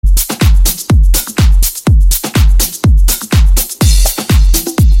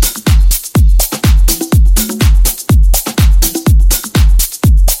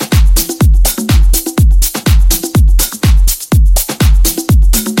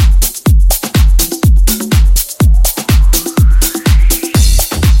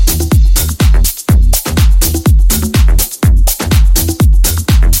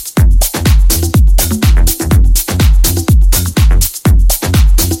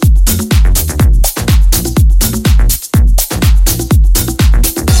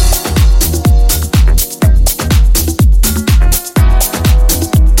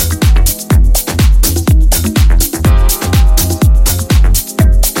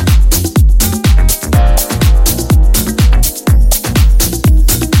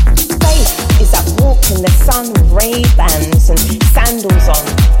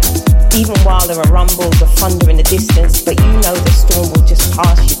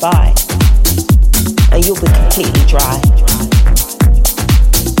by, and you'll be completely dry.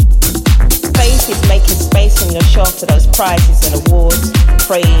 Faith is making space on your shelf for those prizes and awards,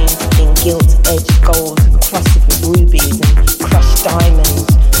 framed in gilt-edged gold, encrusted with rubies and crushed diamonds.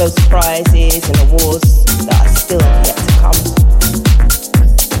 Those prizes and awards that are still yet to come.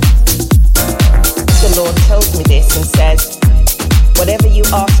 The Lord tells me this and says, whatever you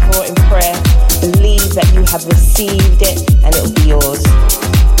ask for in prayer, believe that you have received it and it will be yours.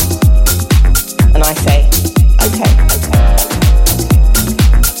 And I say, okay.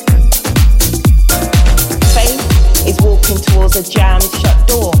 Faith is walking towards a jammed shut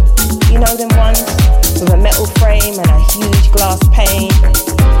door. You know them ones with a metal frame and a huge glass pane.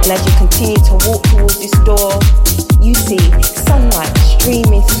 And as you continue to walk towards this door, you see sunlight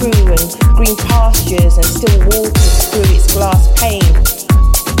streaming through and green pastures and still waters through its glass pane.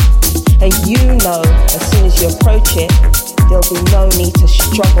 And you know as soon as you approach it, there'll be no need to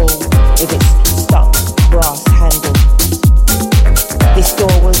struggle with its stuck brass handle. This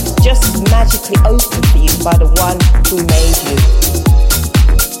door was just magically opened for you by the one who made you.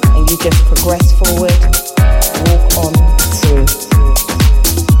 And you just progress forward, walk on through.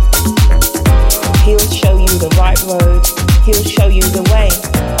 He'll show you the right road, he'll show you the way.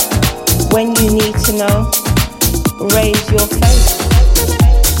 When you need to know, raise your faith.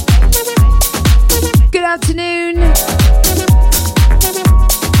 Good afternoon.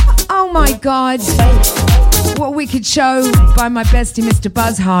 Oh my God. What a wicked show by my bestie, Mr.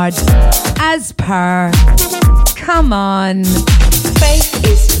 Buzzhard. As per. Come on. Faith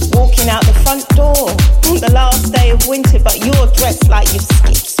is walking out the front door on the last day of winter, but you're dressed like you've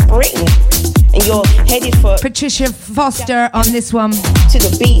skipped spring. And you're headed for Patricia Foster on this one. To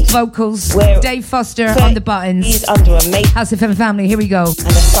the beach. Vocals. Dave Foster on the buttons. He's under a mate. House FM family, here we go. And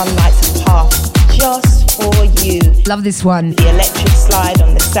the sun lights a path just for you. Love this one. The electric slide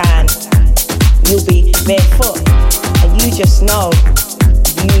on the sand. You'll be barefoot. And you just know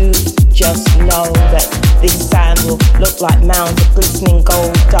that this sand will look like mounds of glistening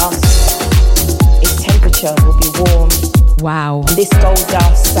gold dust. Its temperature will be warm. Wow. And this gold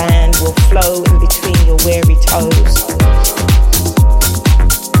dust sand will flow in between your weary toes.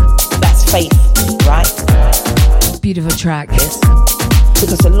 That's faith, right? Beautiful track. Yes.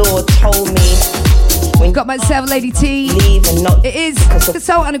 Because the Lord told me when got myself Lady T. Leave and not it is the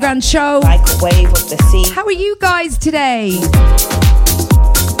Soul Underground Show. Like a wave of the sea. How are you guys today?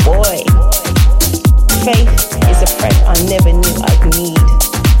 Boy, faith is a friend I never knew I'd need.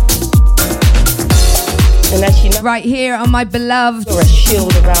 And as you know, right here on my beloved you're a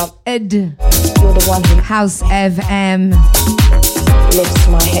shield around Ed. You're the one who House FM lifts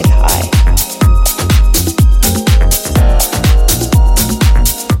my head high.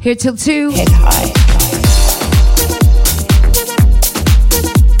 Here till 2. Head high.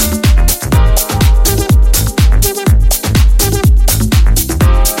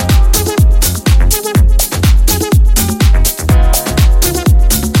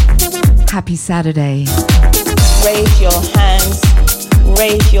 Happy Saturday. Raise your hands,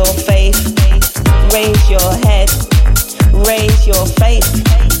 raise your faith, raise your head, raise your faith,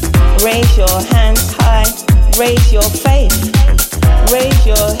 raise your hands high, raise your faith, raise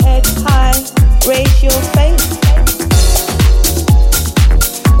your head high, raise your faith,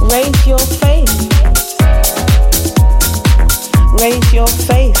 raise your faith, raise your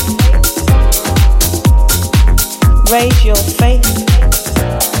faith, raise your faith.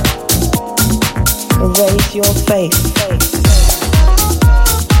 Raise your faith.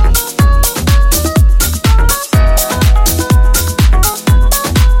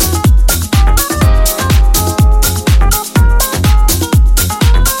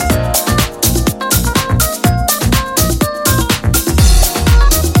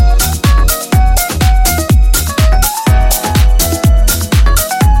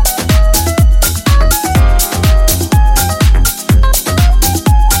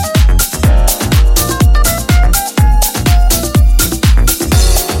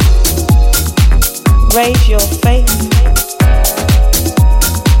 Raise your faith.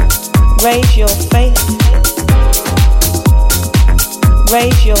 Raise your faith.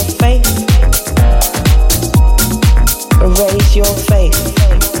 Raise your faith. Raise your faith.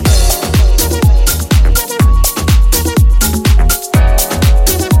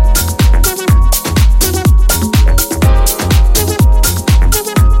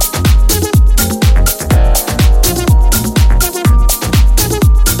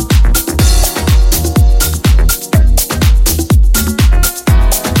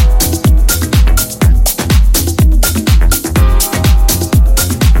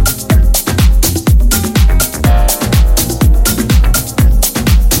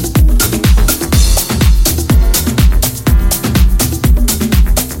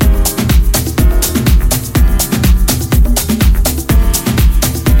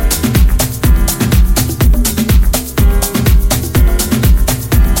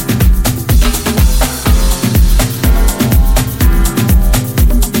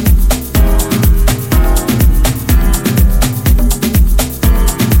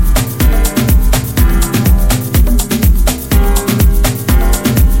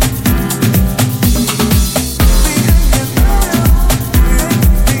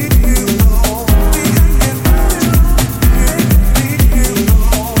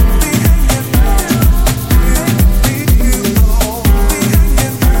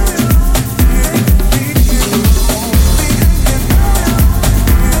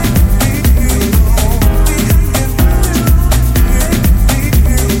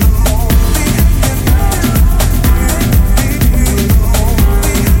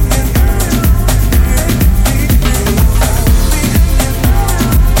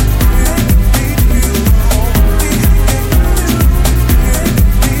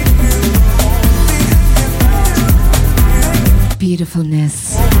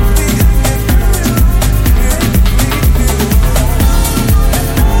 gentleness.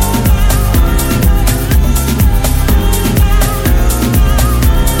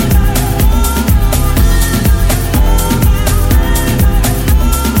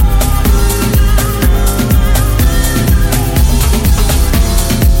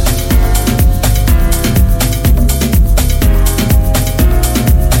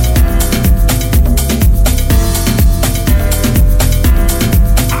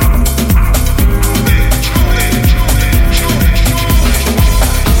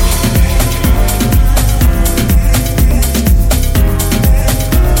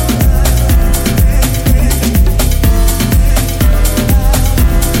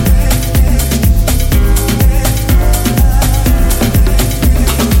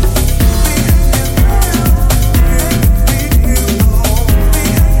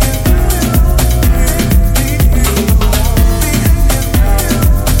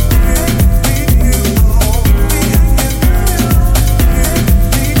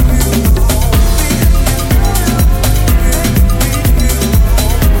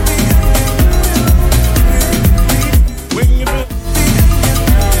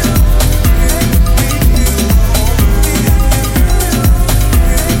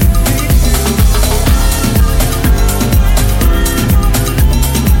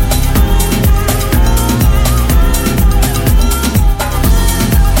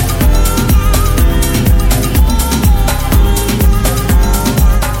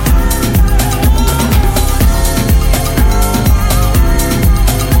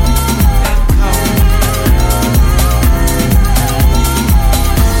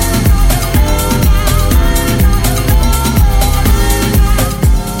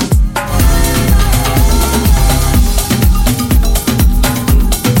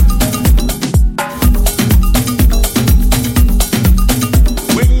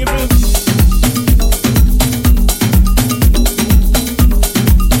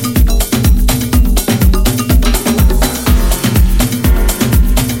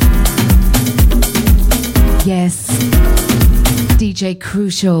 DJ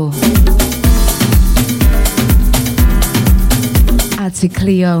Crucial. Out to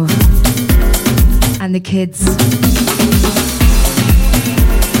Cleo and the kids.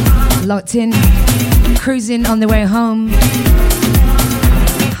 Locked in, cruising on the way home.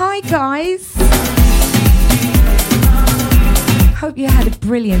 Hi guys. Hope you had a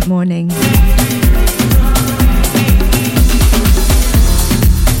brilliant morning.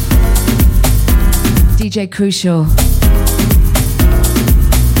 DJ Crucial.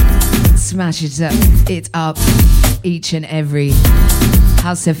 Smash it up each and every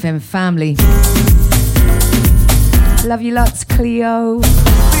House FM family. Love you lots, Cleo.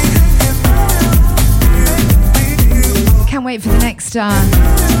 Can't wait for the next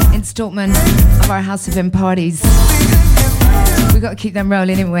installment of our House FM parties. We've got to keep them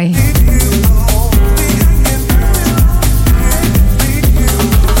rolling, haven't we?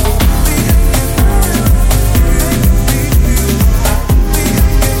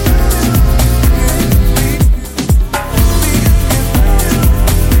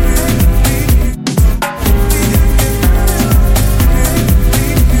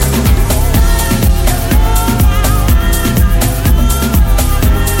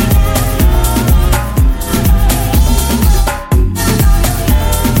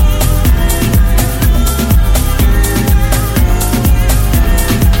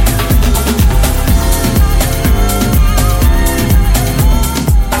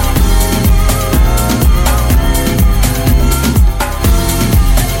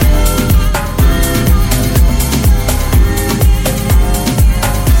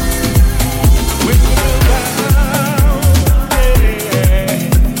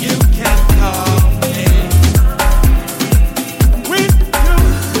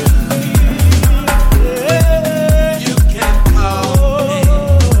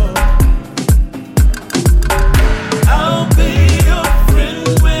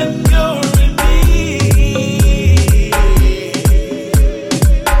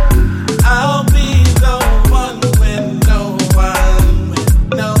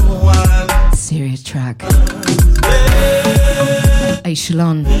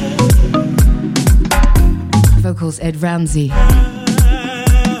 Echelon. Vocals Ed Ramsey.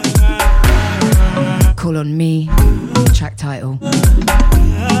 Call on Me. Track title.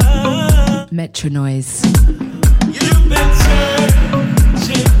 Metro Noise. You've been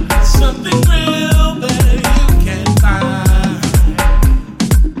searching for something real that you can't find.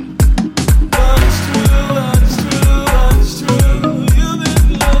 What's true, what's true, what's true? You've been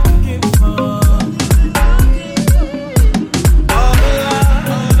looking for all the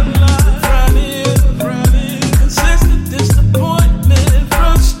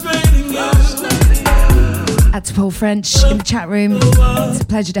to Paul French in the chat room. It's a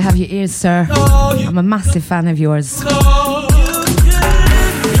pleasure to have your ears, sir. I'm a massive fan of yours.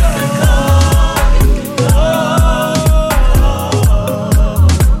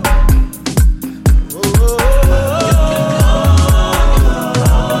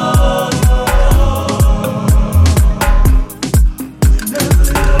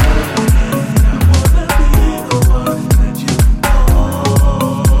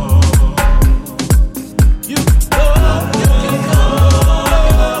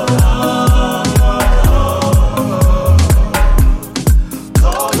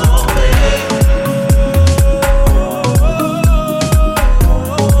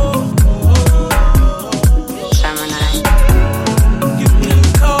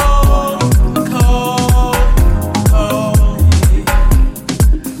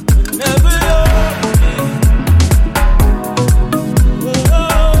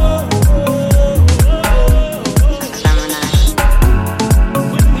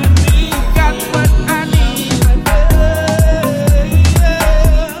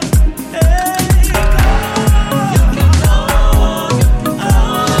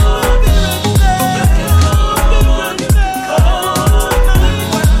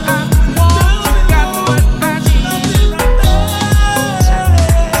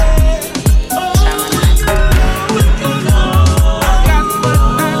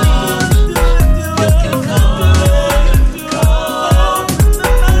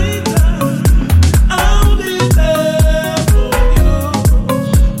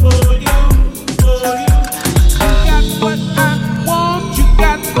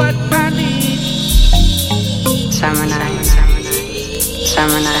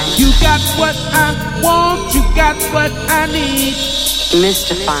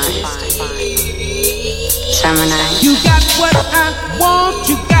 Mr. Fine. Summer night. You got what I want,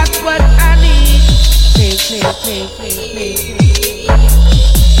 you got what I need. You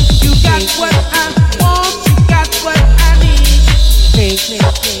got what I want, you got what I need.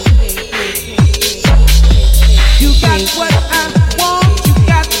 You got what I want, you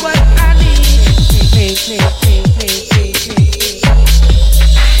got what I need.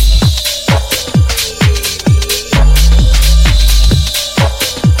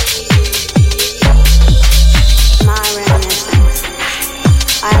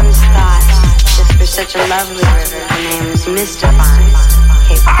 Such a lovely river, the name is Mr. Fine,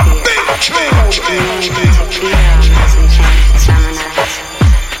 Cape Fear. The name to fear on those enchanted summer nights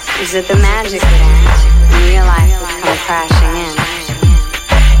is that the magic would end and real life would come crashing in.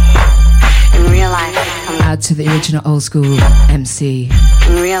 And real life would come out to the original old school MC.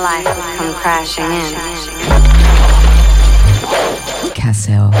 And real life would come crashing in.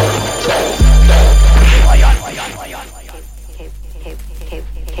 Cassell.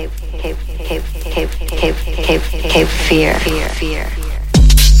 Cape Fear.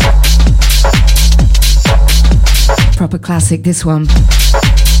 Proper classic, this one.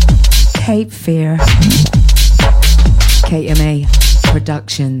 Cape Fear. KMA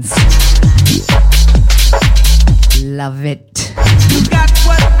Productions. Love it. You got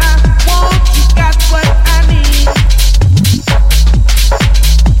what I want, you got what I need.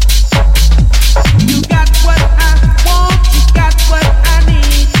 You got what I want, you got what I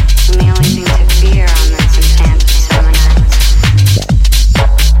need. And the only thing to fear on those enchanted summer nights,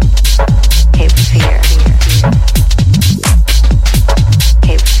 Cape Fear.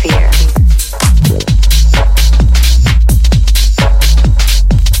 Cape Fear.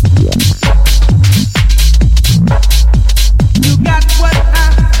 You got what I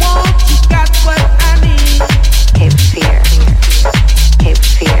want, you got what I need. Cape Fear. Cape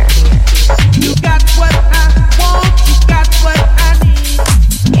Fear. You got what I want, you got what I need.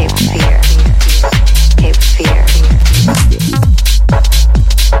 Cape Fear. Cape Fear.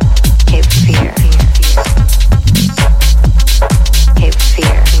 Cape Fear. Cape Fear. Cape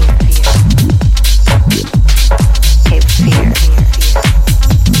Fear.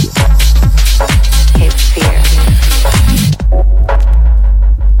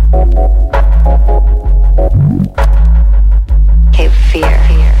 Cape Fear. Cape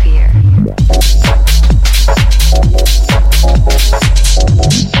Fear.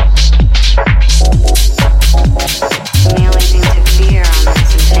 And the only thing to fear on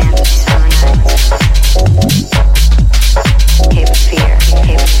those enchanted summer nights, Cape Fear.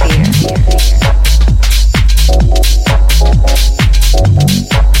 Cape Fear.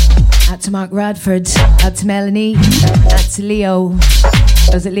 Out to Mark Radford. Out to Melanie. Out to Leo.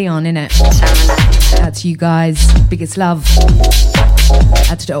 Was it Leon, innit? Summer nights. Out to you guys. Biggest love.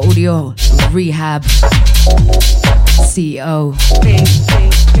 Out to the Audio Rehab CEO.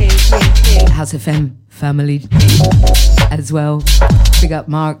 House FM family as well. Big up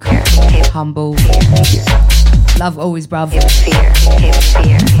Mark, humble. Love always, bruv.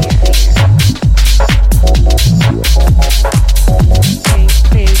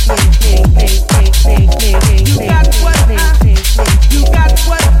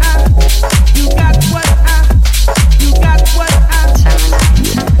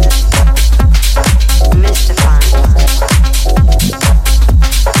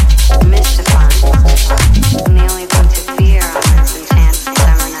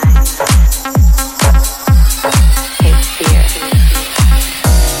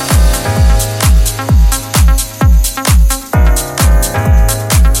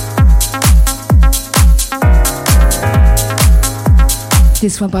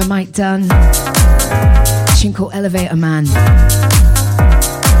 This one by Mike Dunn. Tune called Elevator Man.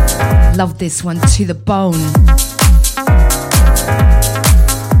 Love this one to the bone.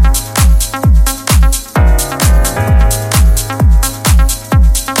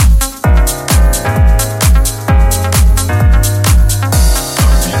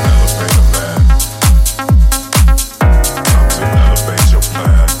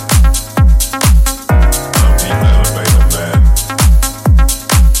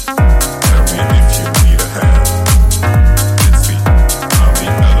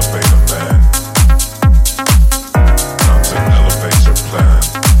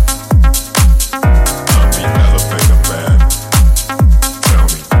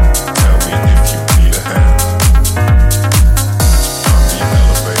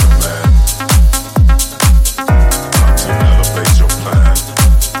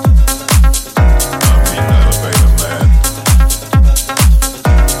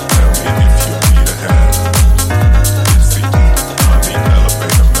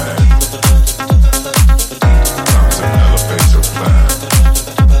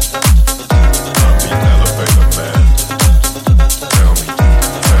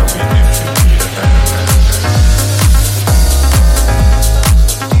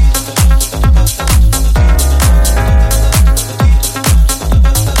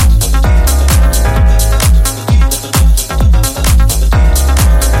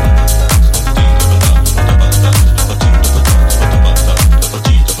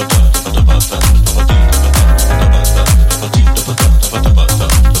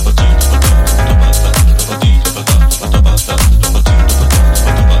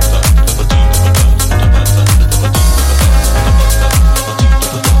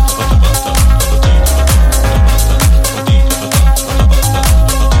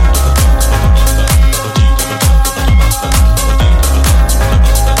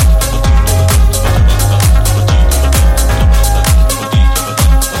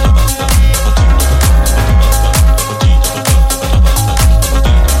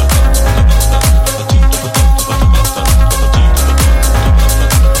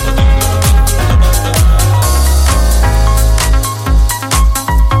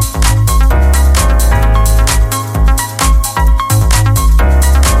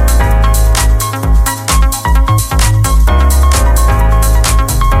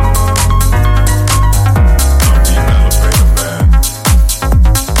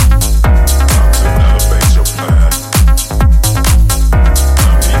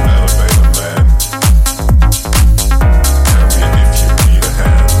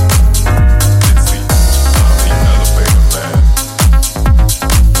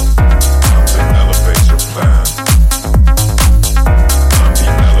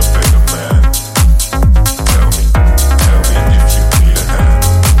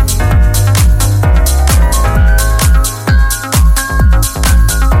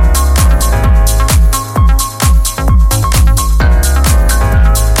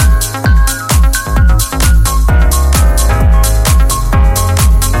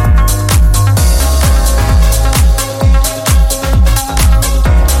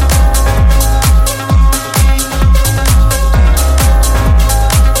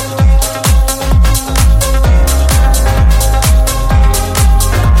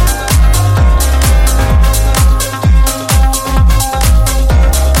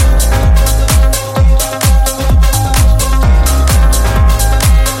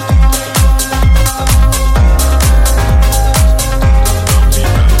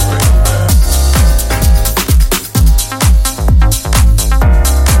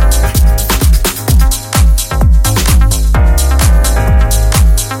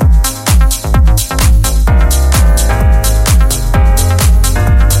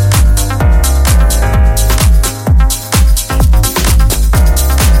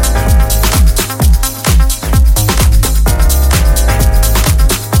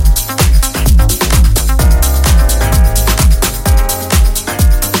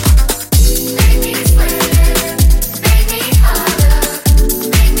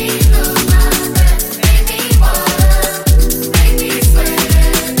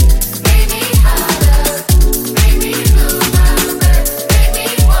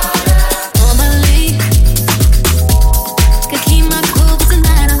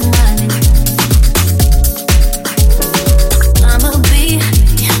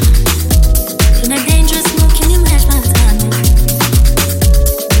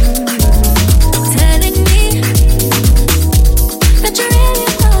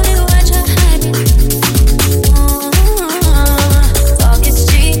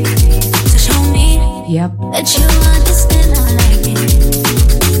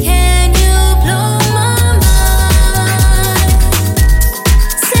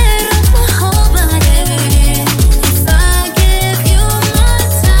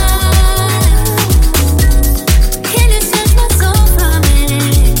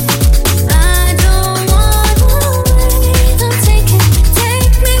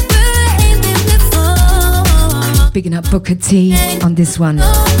 Bigging up Booker T on this one.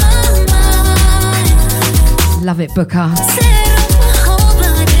 Love it, Booker.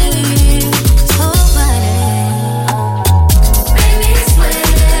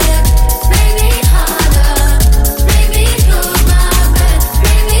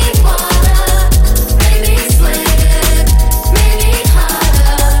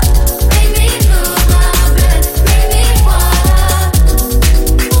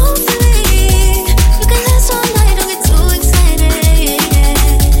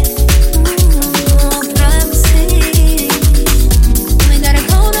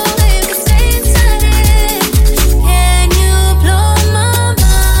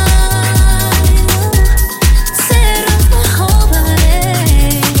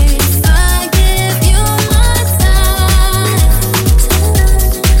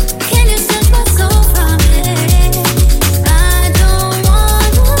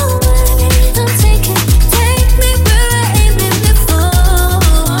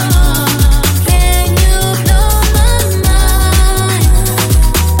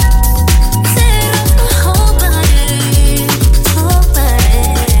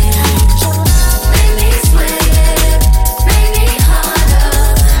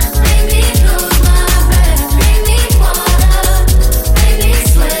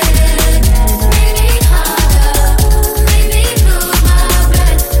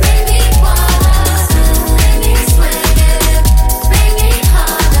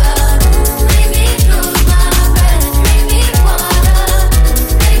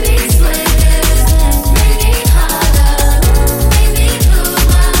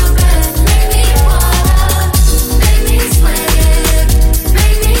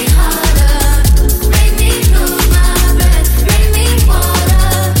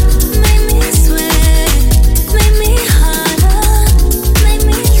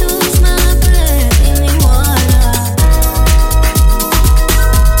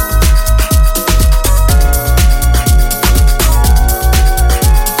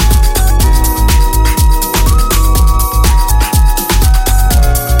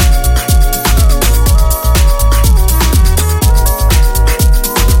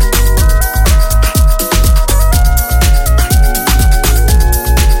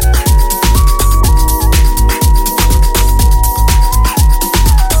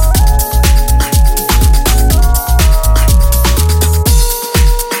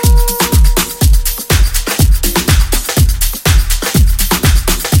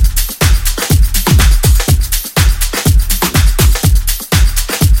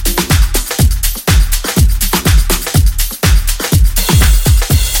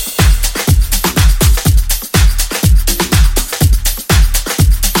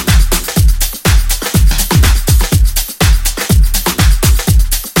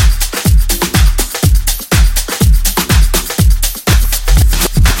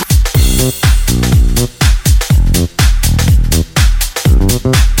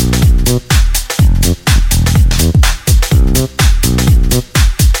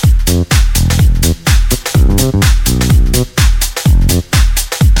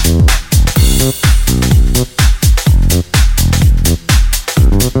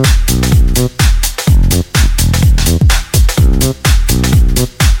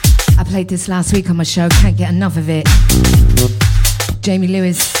 This last week on my show, can't get enough of it. Jamie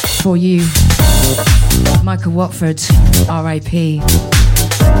Lewis, For You. Michael Watford, R.I.P.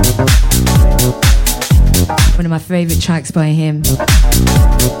 One of my favourite tracks by him.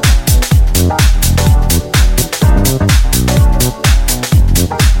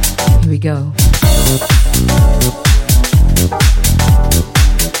 Here we go.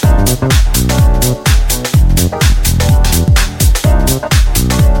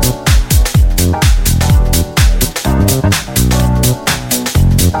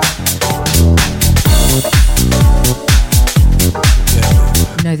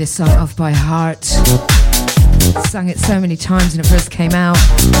 Know this song off by heart. Sung it so many times when it first came out.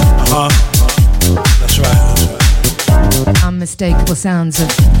 That's right. Unmistakable sounds of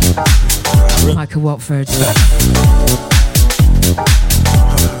Michael Watford.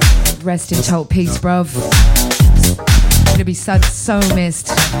 Rest in total peace, bruv. Gonna be so missed.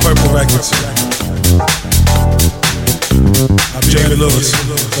 Purple Records. I'm Jamie Lewis.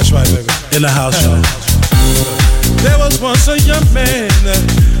 That's right, baby. In the house, y'all. There was once a young man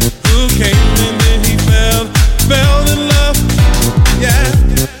who came and then he fell in love. Yeah,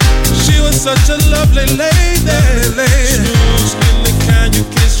 she was such a lovely lady. Smooth skin, the kind you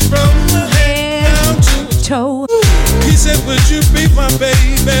kiss from the head down to toe. He said, would you be my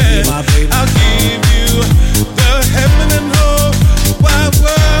baby? I'll give you the heaven and whole wide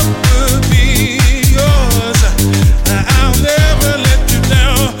world would be yours.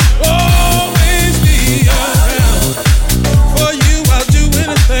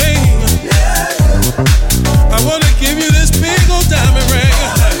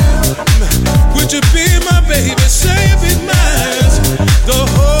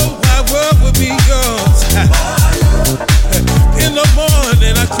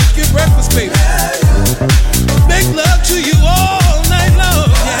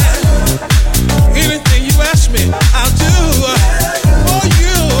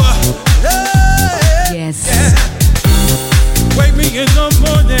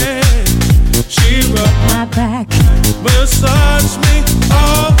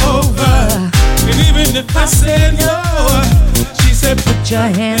 if I said no? She said, put your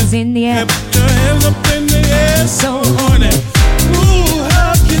hands in the air. Put your hands up in the air. So horny. Ooh,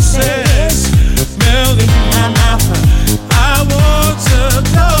 her kisses melting my mouth. I want to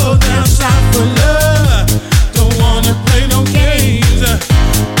go down south for love. Don't wanna play no games.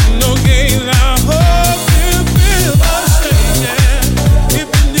 No games. I hope you feel the same. Yeah. If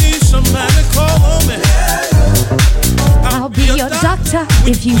you need somebody, call on me. I'll be your doctor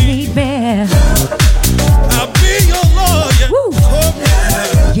if you need me. I'll be your lawyer. Woo.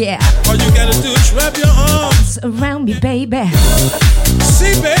 Yeah. All you gotta do is wrap your arms around me, baby.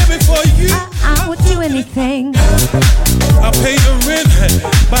 See, baby, for you I would do anything. I'll pay your rent,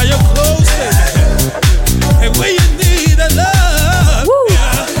 buy your clothes, baby. And when you need a love,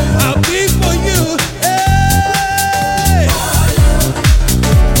 yeah, I'll be for you. Hey.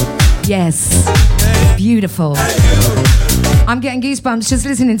 Yes. Hey. Beautiful. I'm getting goosebumps just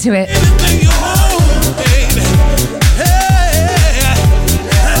listening to it. Anything you want, baby. Hey,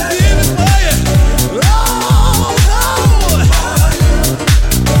 I'll give it for you. Oh, no.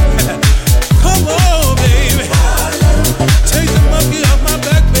 Come on, baby. Take the monkey off my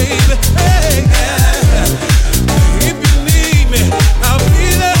back, baby. Hey, yeah. If you need me, I'll be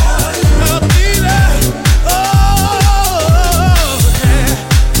there. I'll be there. Oh, yeah.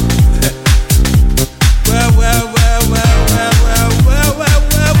 Well, well, well, well, well, well, well, well,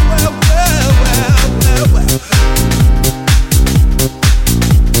 well, well, well, well, well.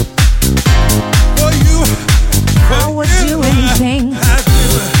 For you, I would do anything. I do.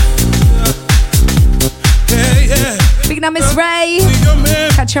 Yeah, yeah. Speaking of Miss Ray,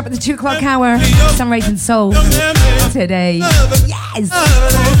 catch her up at the 2 o'clock hour. Sunrise and Soul today. Yes.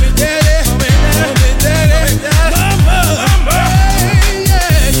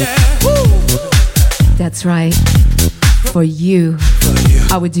 That's right. For you,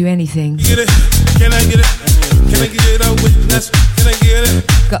 I would do anything. Get it? Can I get it? Can I get it out with you? Can I get it?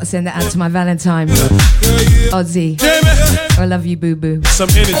 Got to send that out to my Valentine, Ozzy. I love you, boo boo. Some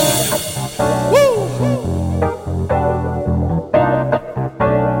energy.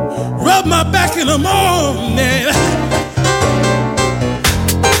 Rub my back in the morning.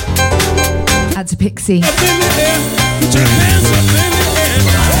 Out to Pixie. Up in the air. Put your hands up in the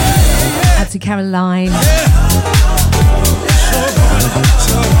air. Out to Caroline.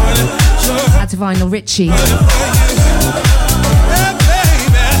 Out to Vinyl Richie.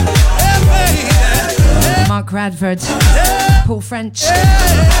 Mark Radford. Paul French.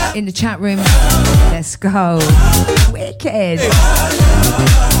 In the chat room. Let's go. Wicked.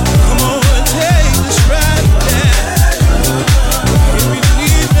 Come on and take this ride. If you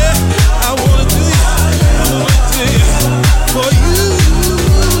need me, I wanna do you. I wanna do you for you.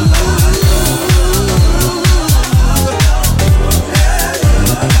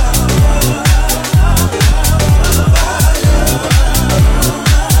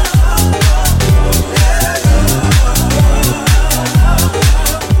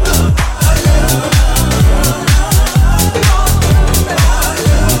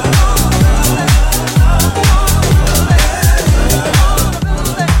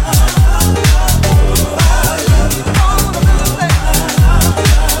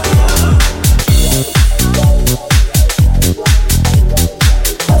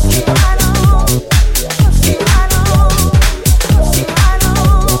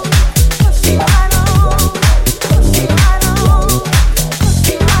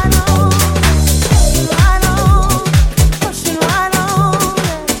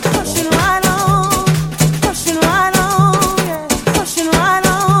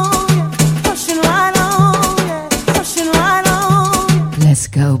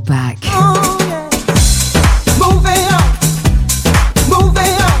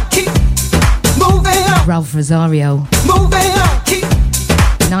 Rosario.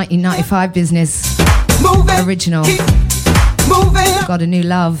 1995 business. Original. Got a New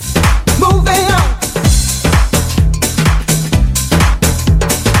Love.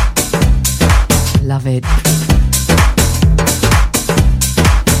 Love it.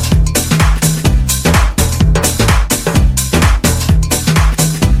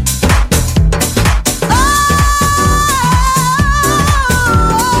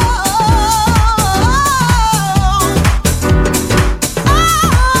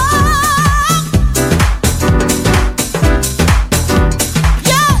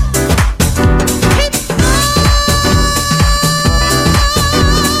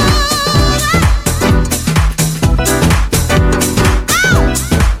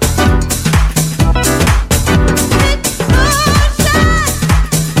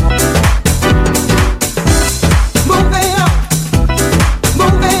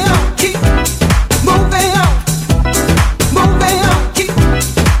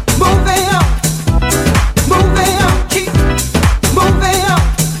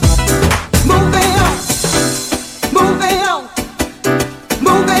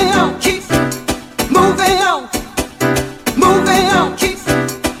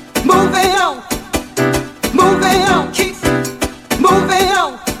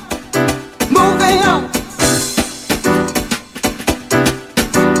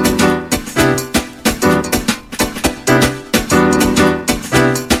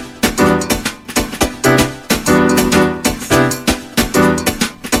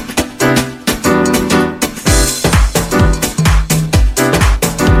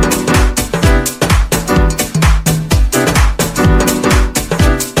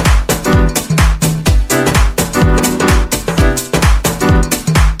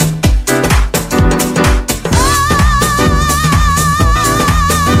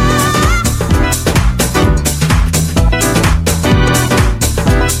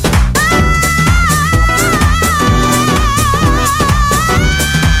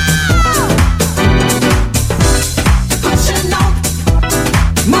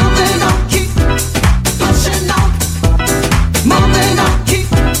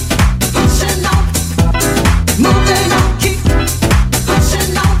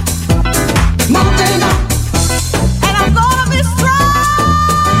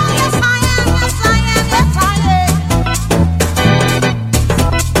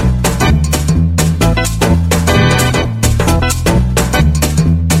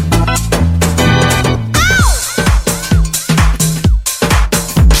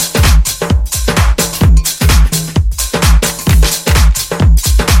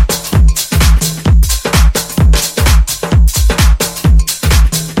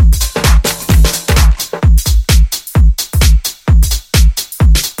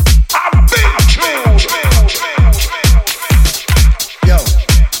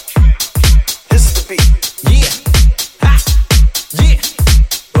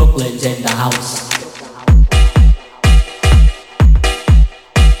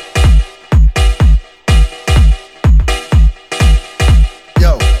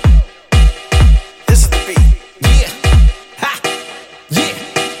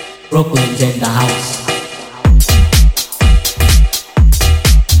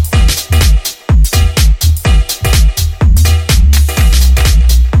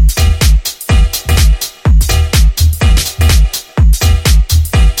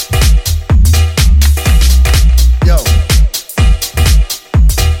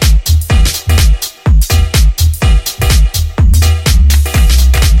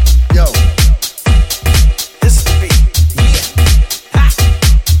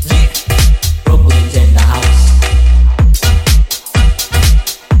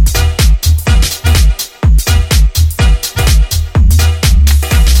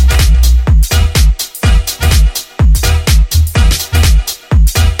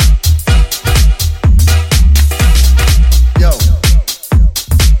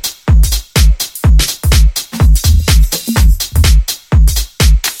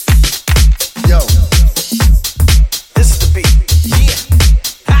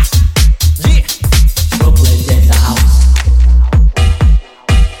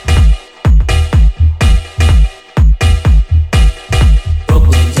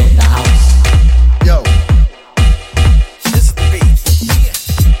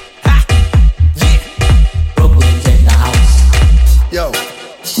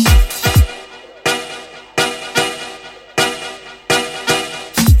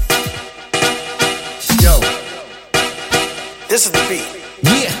 This is the beat.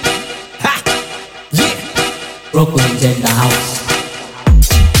 Yeah. Ha. Yeah. Brooklyn's in the house.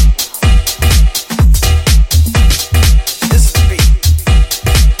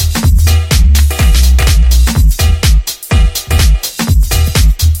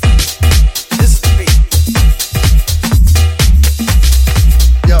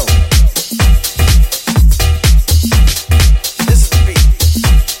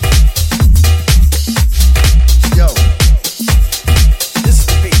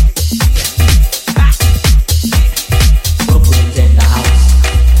 Brooklyn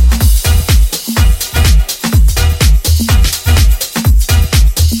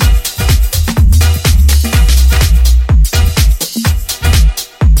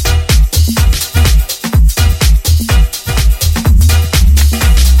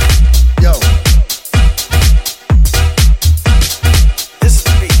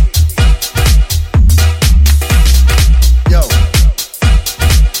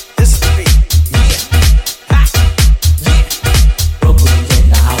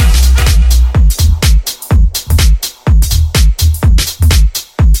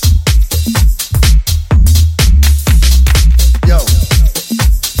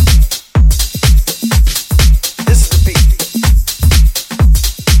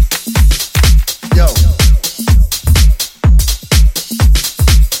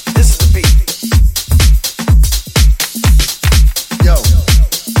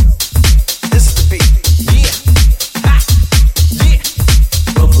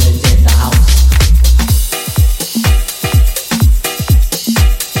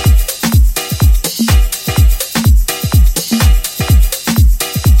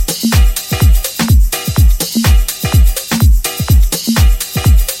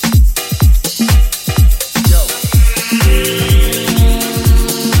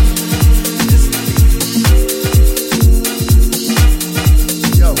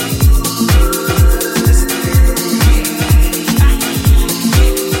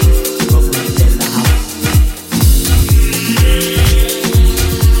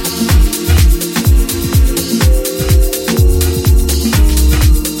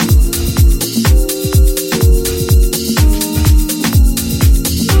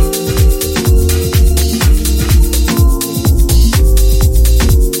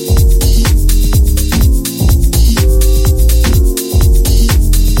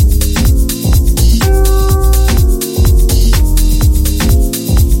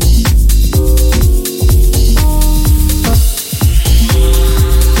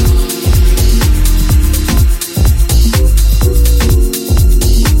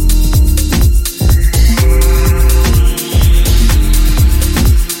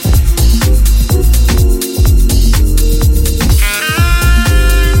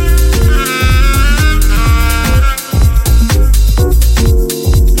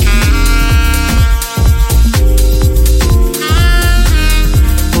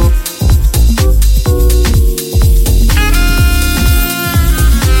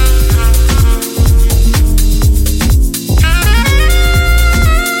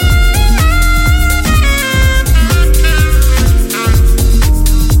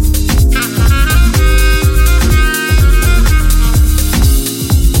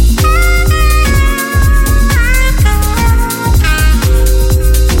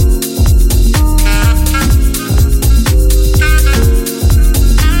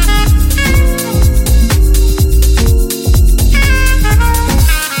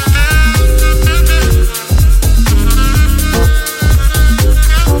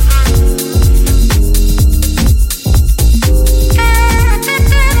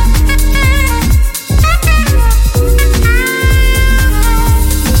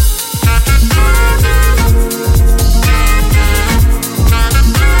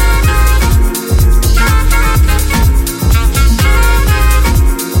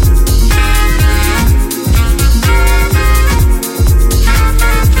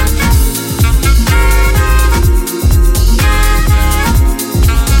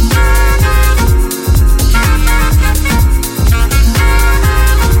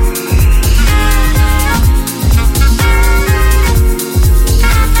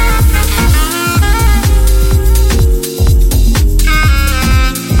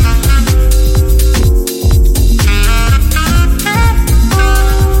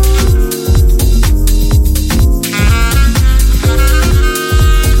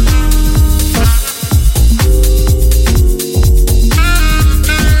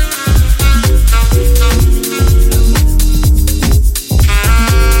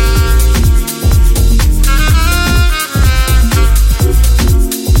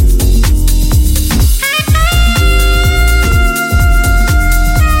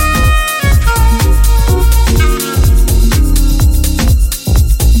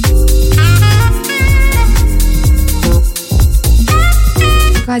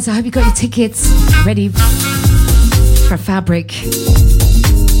Guys, I hope you got your tickets ready for Fabric.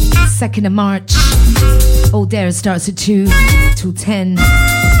 2nd of March. All There starts at 2 till 10. And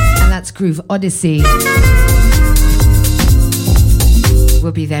that's Groove Odyssey.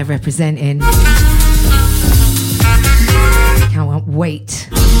 We'll be there representing. Can't wait.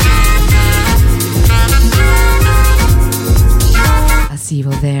 I'll see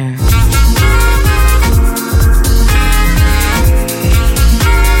you all there.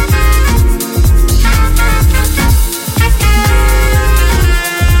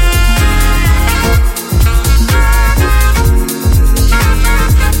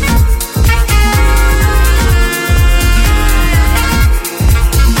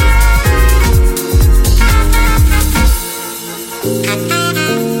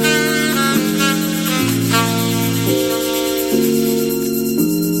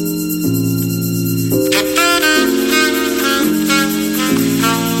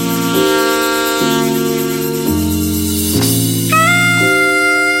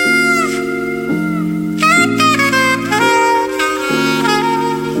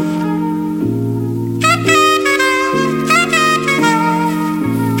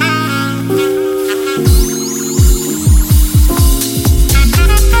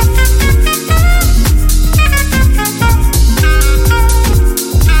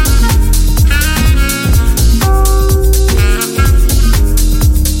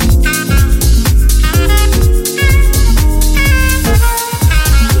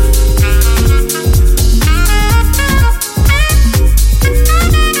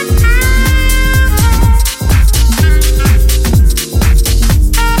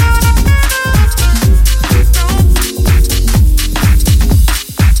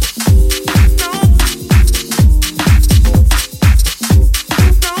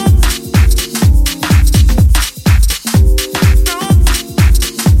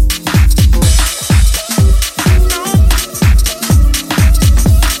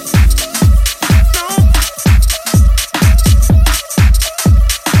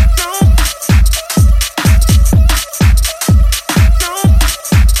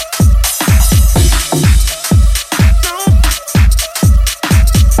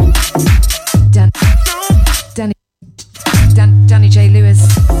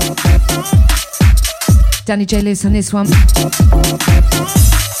 Danny J. Lewis on this one.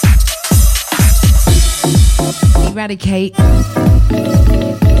 Eradicate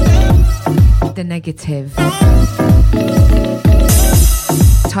the negative.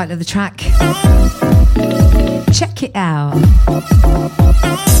 Title of the track. Check it out.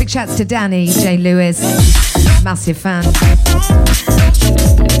 Big shouts to Danny J. Lewis. Massive fan.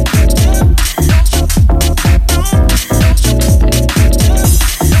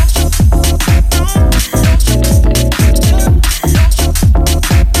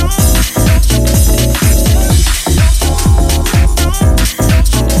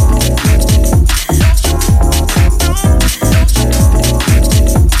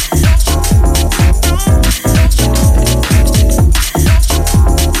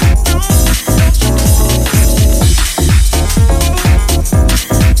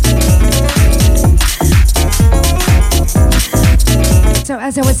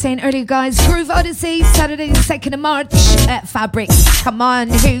 As I was saying earlier, guys, Groove Odyssey, Saturday the 2nd of March at Fabric. Come on,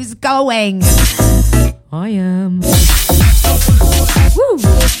 who's going? I am. Woo!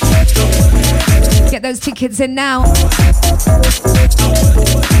 Get those tickets in now.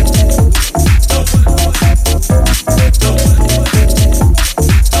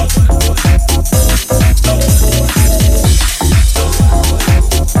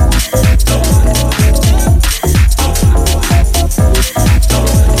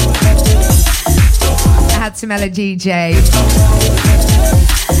 Smell a DJ.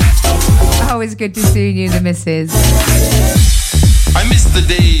 Always good to see you, the missus. I miss the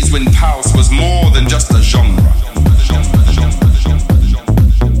days when house was more than just a genre.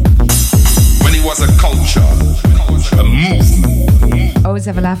 When it was a culture, a movement. Always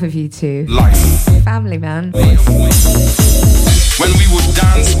have a laugh with you two. Life. Family, man. When we would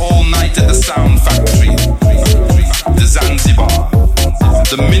dance all night at the Sound Factory, the Zanzibar,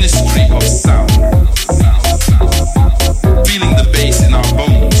 the Ministry of Sound. Feeling the bass in our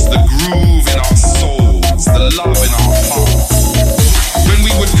bones, the groove in our souls, the love in our hearts. When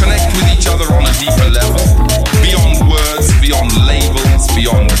we would connect with each other on a deeper level, beyond words, beyond labels,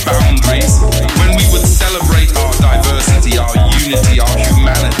 beyond boundaries. When we would celebrate our diversity, our unity, our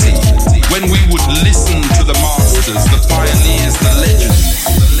humanity. When we would listen to the masters, the pioneers, the legends.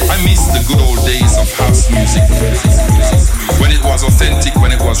 I miss the good old days of house music, when it was authentic. authentic,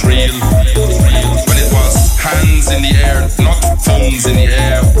 when it was real, when it was hands in the air, not phones in the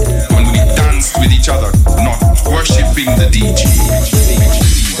air, when we danced with each other, not worshipping the DJ.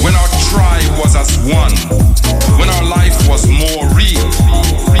 When our tribe was as one, when our life was more real.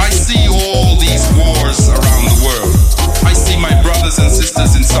 I see all these wars around the world. I see my brothers and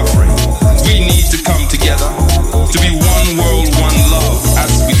sisters in suffering. We need to come together to be one world, one love,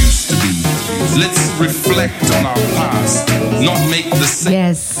 as we used to be. Let's reflect on our past, not make the same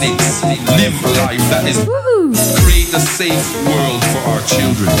mistakes. Live a life that is create a safe world for our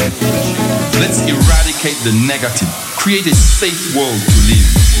children. Let's eradicate the negative. Create a safe world to live.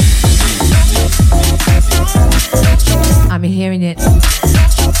 I'm hearing it.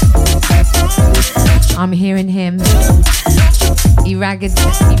 I'm hearing him.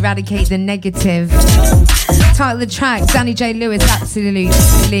 Eradicate the negative. Title of the track, Danny J. Lewis, absolutely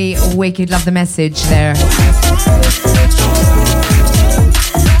wicked. Love the message there.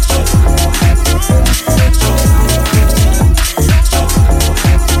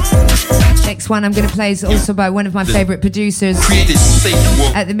 Next one I'm going to play is also by one of my favourite producers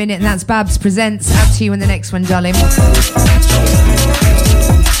at the minute, and that's Babs Presents. Out to you in the next one, darling.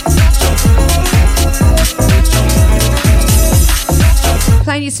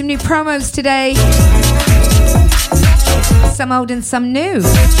 Playing you some new promos today. Some old and some new.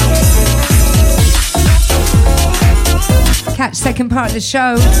 Catch second part of the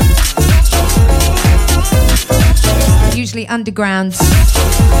show. Usually underground,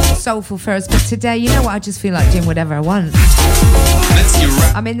 soulful first, but today, you know what? I just feel like doing whatever I want.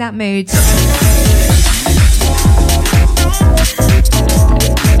 I'm in that mood.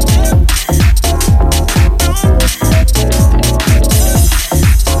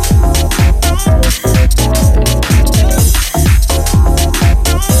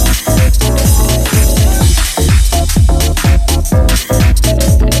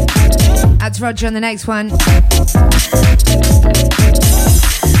 That's Roger on the next one.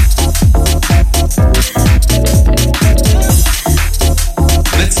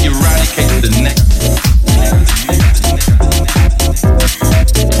 Let's eradicate the negative.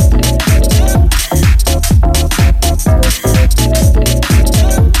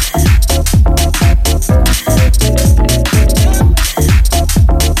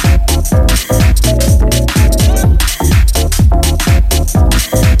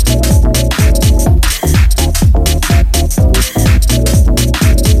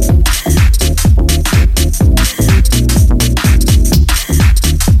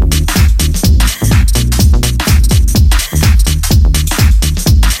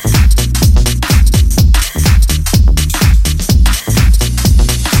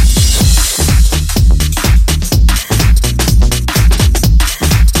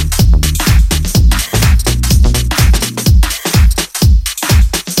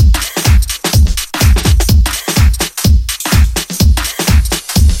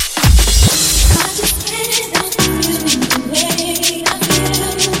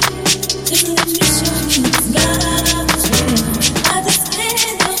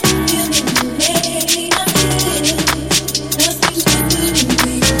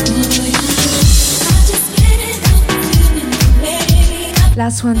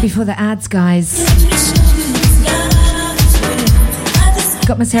 Last one before the ads, guys.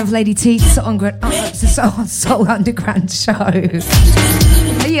 Got myself Lady Teeth's Soul Underground show. How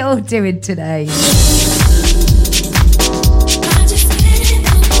are you all doing today?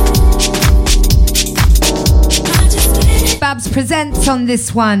 Babs Presents on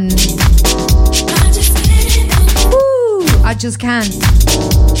this one. Woo! I just can't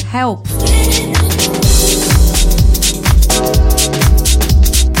help.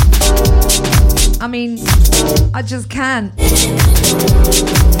 I mean, I just can't.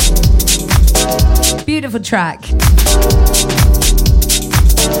 Beautiful track.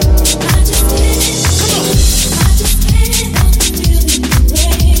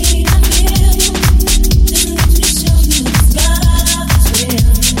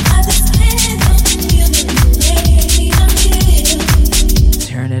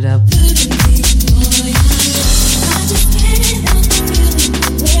 Turn it up.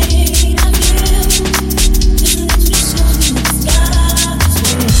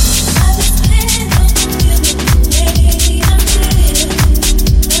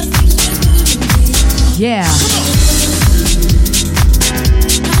 Yeah.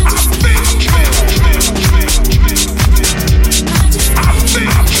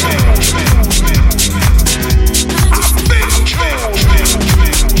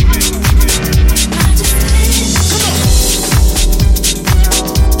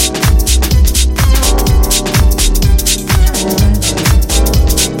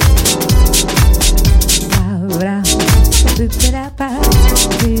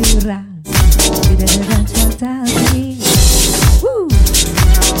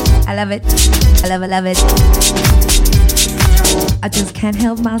 love it, love it. I just can't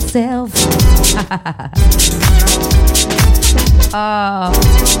help myself. Oh,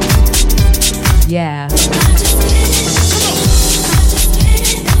 yeah.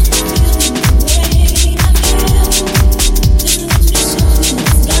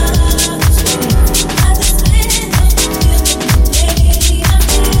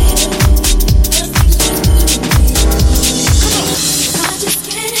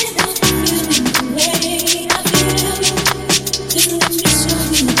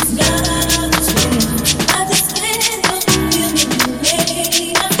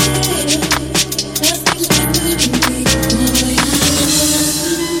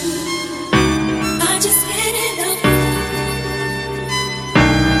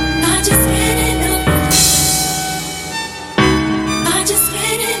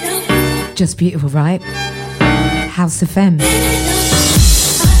 Just beautiful, right? House FM.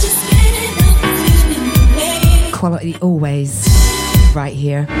 Quality always, right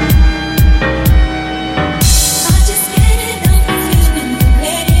here.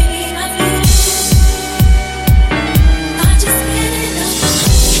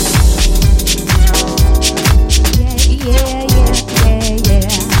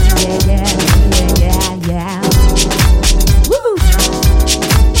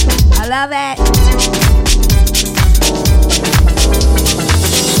 Love it.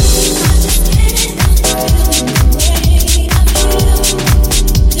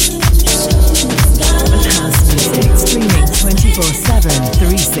 Streaming 24/7,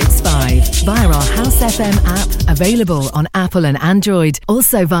 365 via our House FM app, available on Apple and Android.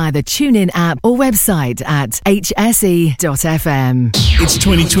 Also via the TuneIn app or website at hse.fm. It's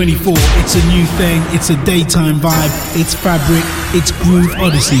 2024, it's a new thing, it's a daytime vibe, it's Fabric, it's Groove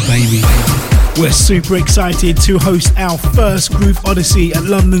Odyssey, baby. We're super excited to host our first Groove Odyssey at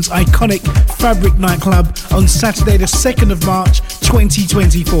London's iconic Fabric nightclub on Saturday the 2nd of March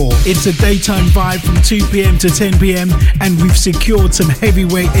 2024. It's a daytime vibe from 2 p.m. to 10 p.m. and we've secured some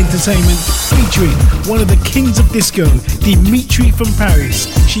heavyweight entertainment featuring one of the kings of disco, Dimitri from Paris,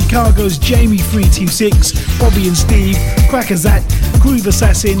 Chicago's Jamie 326, Bobby and Steve, Crackazat, Groove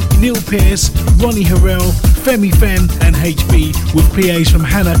Assassin, Neil Pierce, Ronnie Harrell, Femi Fem and HB, with PAs from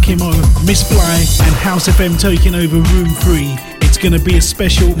Hannah Kimo, Miss Fly and House FM taking over Room 3. It's going to be a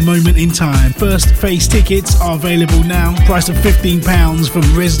special moment in time. First phase tickets are available now, price of £15 from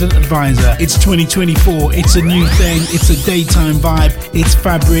Resident Advisor. It's 2024, it's a new thing, it's a daytime vibe, it's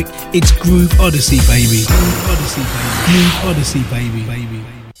Fabric, it's Groove Odyssey, baby. Groove Odyssey, baby. Groove Odyssey, baby.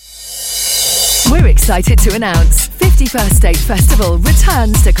 We're excited to announce 51st State Festival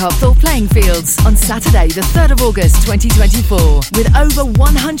returns to Copthall Playing Fields on Saturday the 3rd of August 2024 with over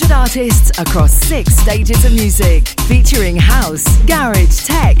 100 artists across 6 stages of music featuring house, garage,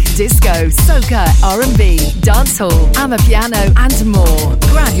 tech, disco, soca, R&B, dancehall, amapiano and more.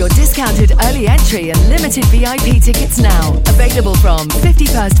 Grab your discounted early entry and limited VIP tickets now. Available from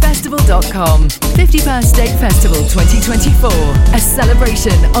 51stfestival.com. 51st State Festival 2024, a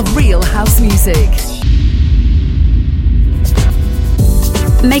celebration of real house music.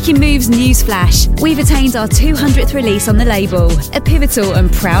 Making Moves Newsflash. We've attained our 200th release on the label. A pivotal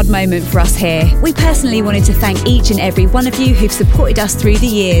and proud moment for us here. We personally wanted to thank each and every one of you who've supported us through the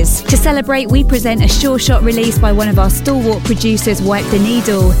years. To celebrate, we present a Sure Shot release by one of our stalwart producers, Wipe the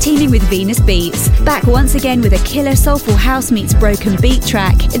Needle, teaming with Venus Beats. Back once again with a killer soulful house meets broken beat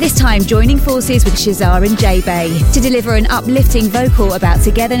track, this time joining forces with Shazar and J-Bay to deliver an uplifting vocal about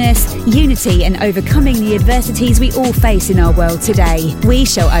togetherness, unity and overcoming the adversities we all face in our world today. We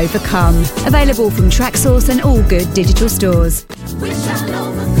shall overcome. Available from Traxsource and all good digital stores. We shall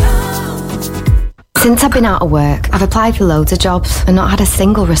overcome. Since I've been out of work, I've applied for loads of jobs and not had a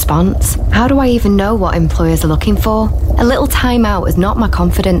single response. How do I even know what employers are looking for? A little time out has knocked my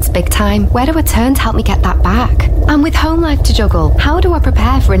confidence big time. Where do I turn to help me get that back? And with home life to juggle, how do I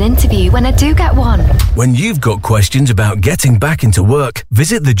prepare for an interview when I do get one? When you've got questions about getting back into work,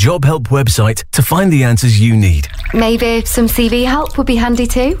 visit the Job Help website to find the answers you need. Maybe some CV help would be handy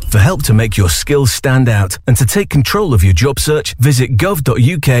too. For help to make your skills stand out and to take control of your job search, visit gov.uk/job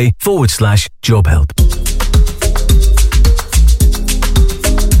help.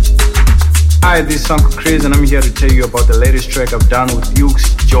 Hi, this is Uncle Chris and I'm here to tell you about the latest track I've done with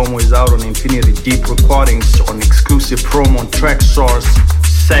Ukes. Jomo is out on Infinity Deep Recordings on exclusive promo on Traxsource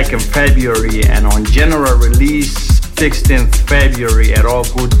 2nd February and on general release 16th February at all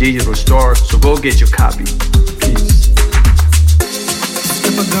good digital stores. So go get your copy. Peace.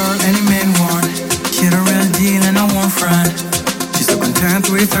 Skip a girl any man want. She the real deal and I won't front. She's so content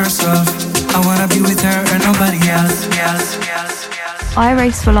with herself. I wanna be with her and nobody else. I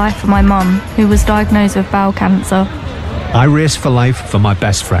race for life for my mum, who was diagnosed with bowel cancer. I race for life for my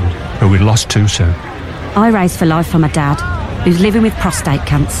best friend, who we lost too soon. I race for life for my dad, who's living with prostate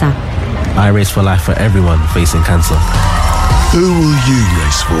cancer. I race for life for everyone facing cancer. Who will you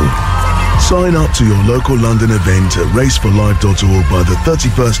race for? Sign up to your local London event at raceforlife.org by the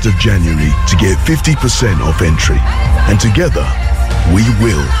 31st of January to get 50% off entry. And together, we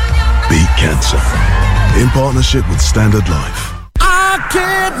will beat cancer. In partnership with Standard Life. I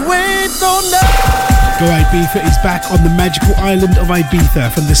can't wait, Go Ibiza is back on the magical island of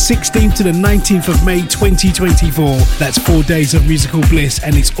Ibiza from the 16th to the 19th of May 2024. That's 4 days of musical bliss,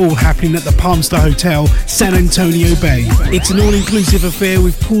 and it's all happening at the Palmstar Hotel, San Antonio Bay. It's an all-inclusive affair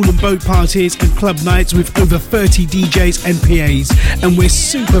with pool and boat parties and club nights with over 30 DJs and PAs. And we're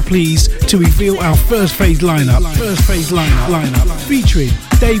super pleased to reveal our first phase lineup. Featuring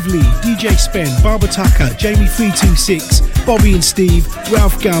Dave Lee, DJ Spen, Barbara Tucker, Jamie 326, Bobby and Steve,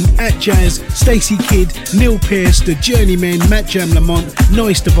 Ralph Gum, At Jazz, Stacey Kidd, Neil Pearce, The Journeymen, Matt Jam Lamont,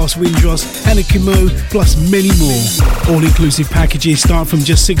 Noise the Boss Windross, Hannah Kimo, plus many more. All-inclusive packages start from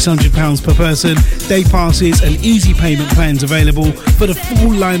just £600 per person. Day passes and easy payment plans available. For the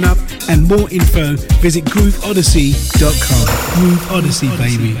full lineup and more info, visit GrooveOdyssey.com. Groove Odyssey,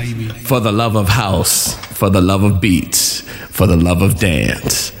 baby. For the love of house, for the love of beats, for the love of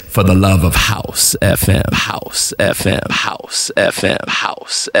dance, for the love of House FM, House FM, House FM,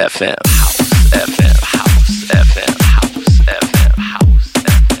 House FM, House FM, House FM, House FM, House FM, House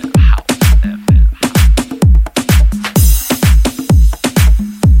FM.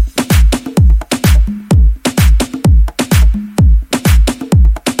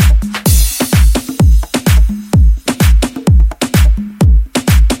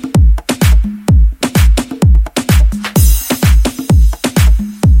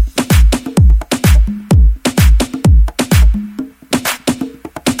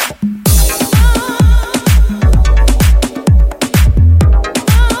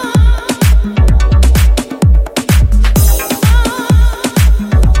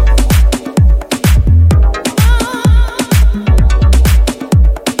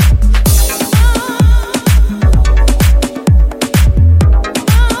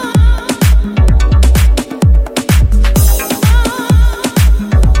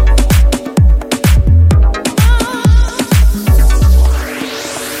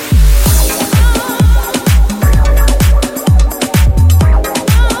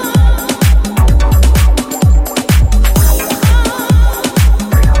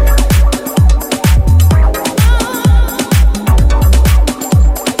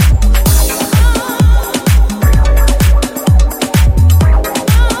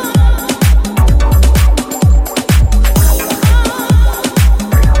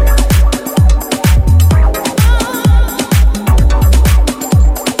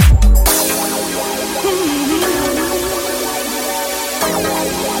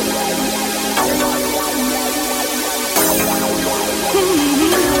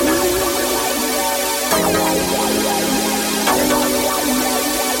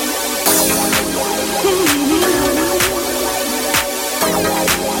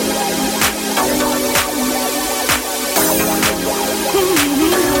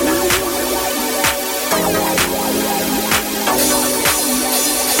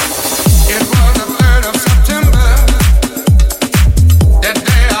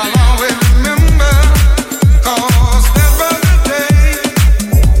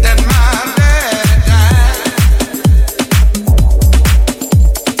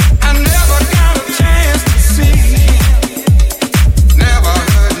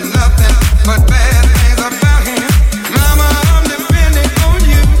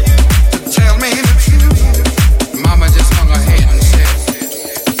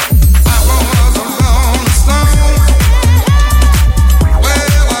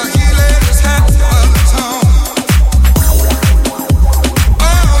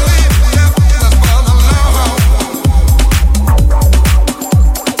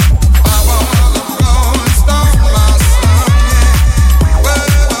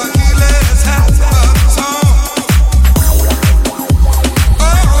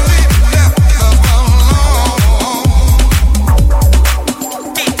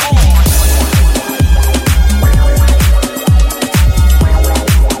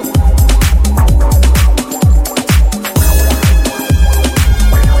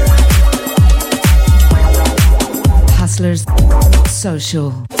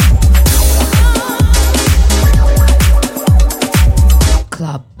 Social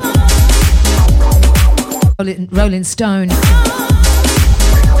Club. Rolling Stone.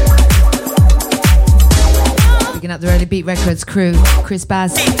 Picking up the Early Beat Records crew, Chris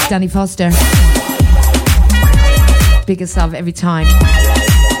Bass, Danny Foster. Biggest love every time.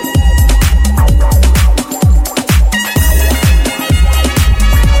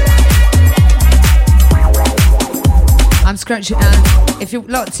 I'm scratching. If you're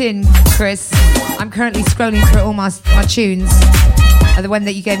locked in, Chris, I'm currently scrolling through all my tunes. The one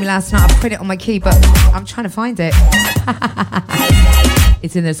that you gave me last night, I put it on my key, but I'm trying to find it.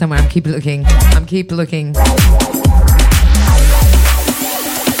 It's in there somewhere. I'm keep looking.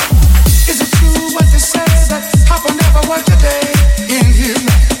 Is it true what they say that Papa never worked a day in his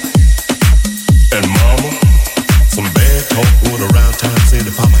life? And Mama, some bad talk going around town saying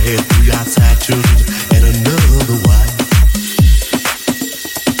that Papa had 3 outside children and another wife.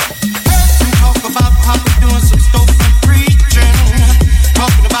 Talk about Papa doing some storefront preaching,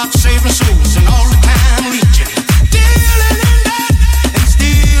 talking about saving souls and all the time reaching, dealing in that and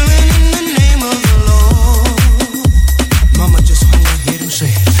stealing in the name of the Lord. Mama just hung her head and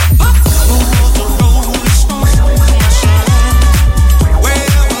said, Papa was a rolling stone, my son.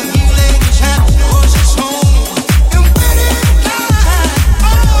 Wherever he laid his hat was his home. And when he died,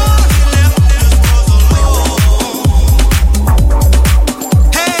 all he left us was alone.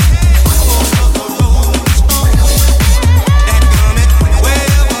 Hey,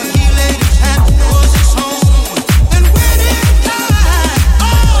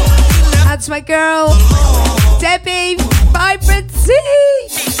 that's my girl, Debbie Vibrancy.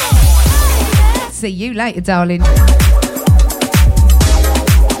 See you later, darling.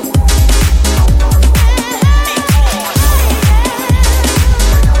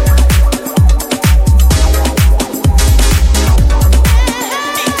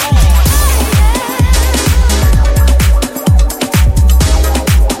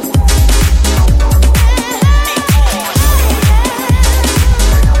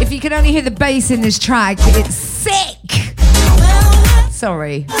 If you can only hear the bass in this track, it's sick.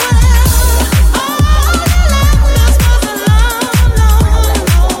 Sorry.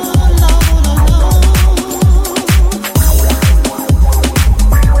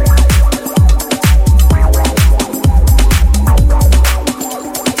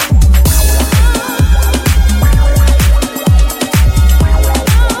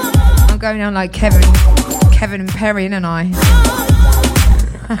 I'm going on like Kevin and Perry, and I.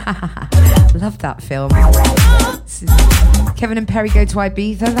 Love that film. Kevin and Perry go to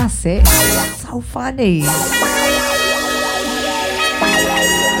Ibiza, that's it. So funny.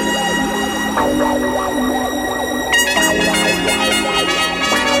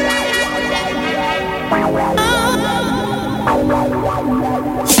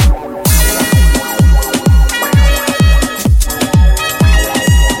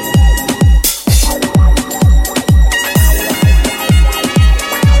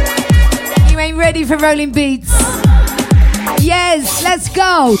 Ready for rolling beats? Yes, let's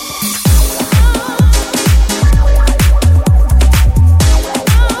go.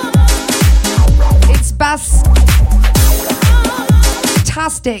 It's bass-tastic.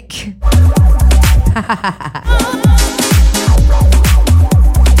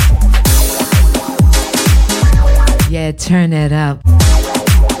 Yeah, turn it up.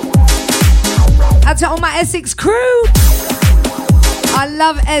 Out to all my Essex crew. I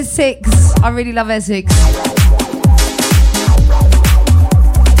love Essex. I really love Essex.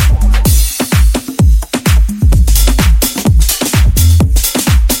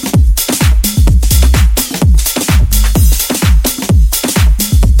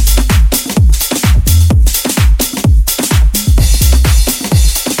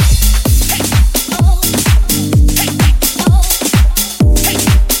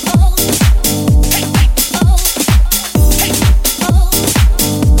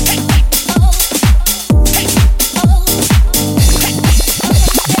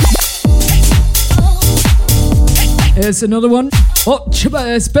 Here's another one. Watch your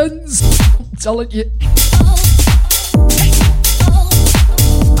ass, Benz. I'm telling you.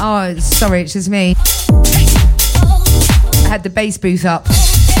 Oh, sorry, it's just me. I had the bass booth up.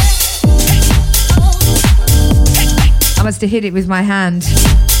 I must have hit it with my hand.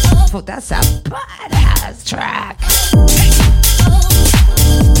 I thought, that's a badass track.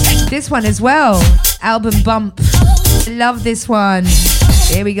 This one as well. Album Bump. Love this one.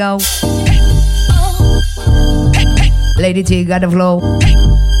 Here we go. Lady T, got the flow.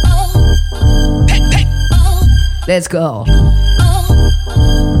 Let's go.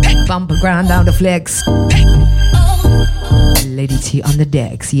 Bumper ground down the flex. Lady T on the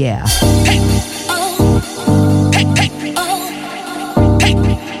decks, yeah.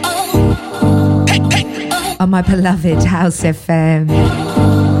 On my beloved House FM.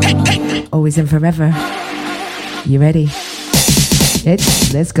 Always and forever. You ready?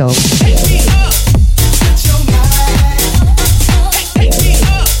 Let's go.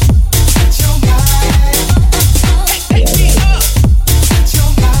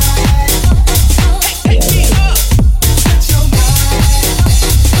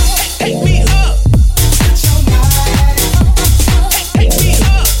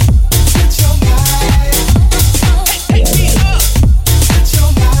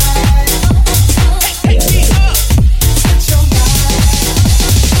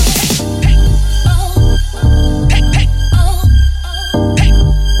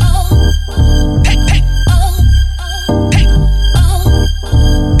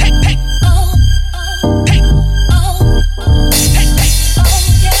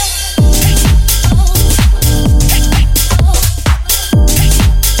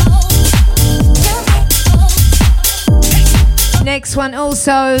 Next one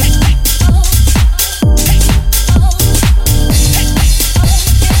also.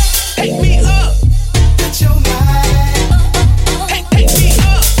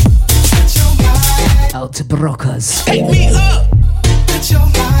 Out to Brockers.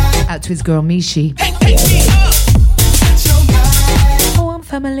 Out to his girl Mishi. Oh, I'm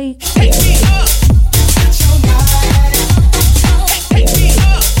family.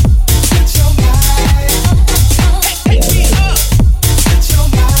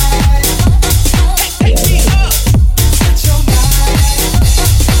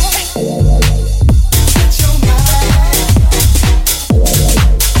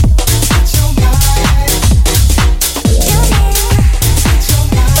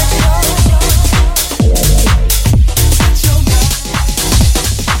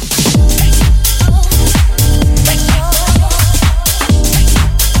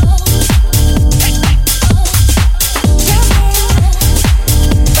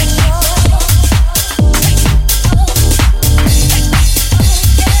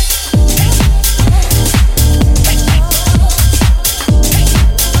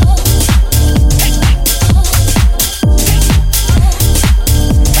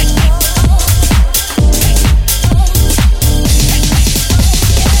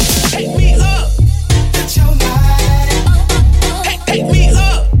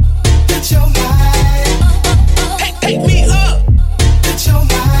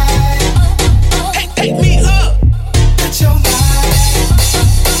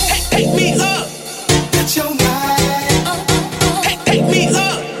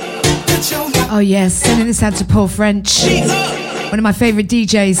 Oh yes, sending this out to Paul French, one of my favorite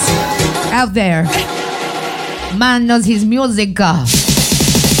DJs out there. Man knows his music. I'd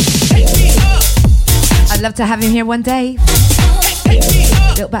love to have him here one day.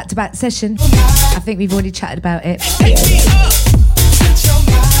 Little back-to-back session. I think we've already chatted about it.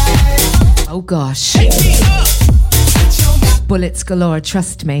 Oh gosh. Bullets galore,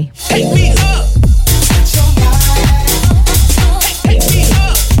 trust me.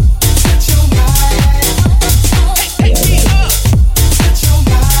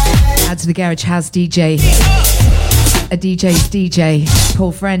 Add to the Garage House DJ. A DJ's DJ,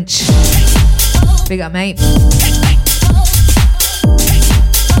 Paul French. Big up, mate.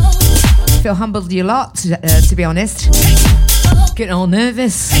 Feel humbled a lot, to be honest. Getting all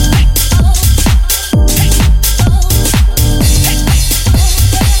nervous.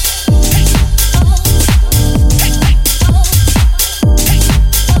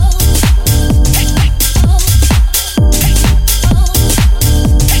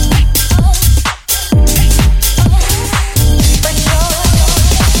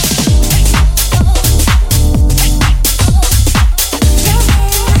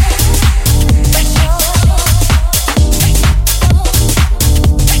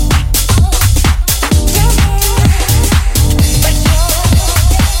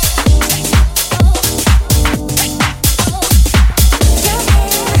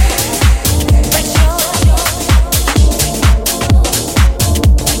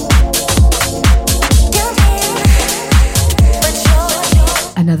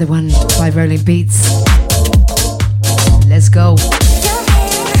 Another one by Rolling Beats. Let's go.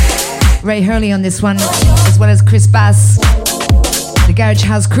 Ray Hurley on this one, as well as Chris Bass, the Garage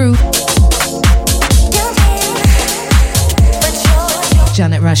House crew.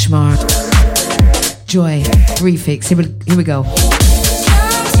 Janet Rushmore, Joy, Refix. Here we go.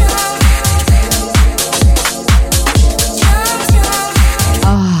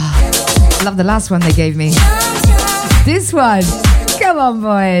 Ah, love the last one they gave me. This one. Come on,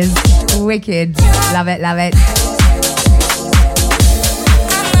 boys. Wicked. Love it, love it.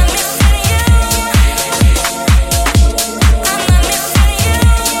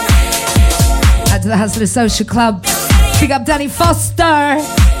 Add to the Hustler Social Club. Big up Danny Foster.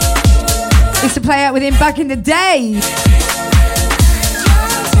 Used to play out with him back in the day.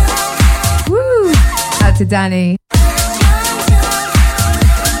 Woo! Out to Danny.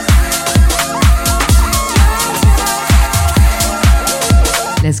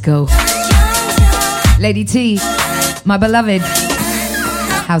 Let's go. Lady T, my beloved.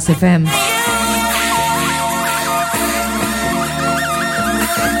 House FM.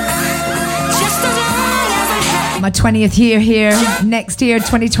 My 20th year here. Next year,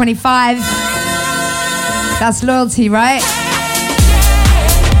 2025. That's loyalty, right?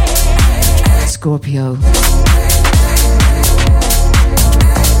 Scorpio.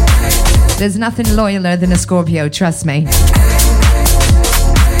 There's nothing loyaler than a Scorpio, trust me.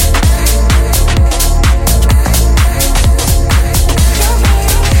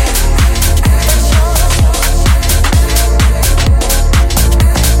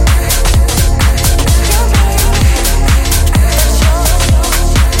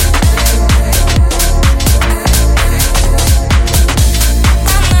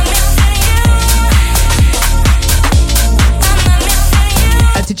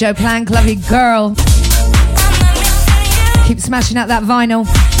 Joe Plank, love you, girl. Keep smashing out that vinyl.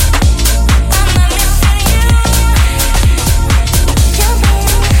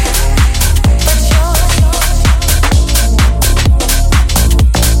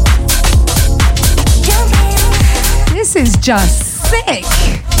 This is just sick.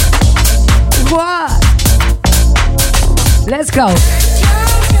 What? Let's go.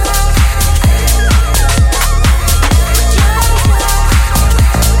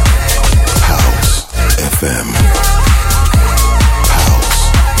 FM.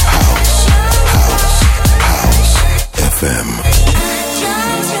 House FM.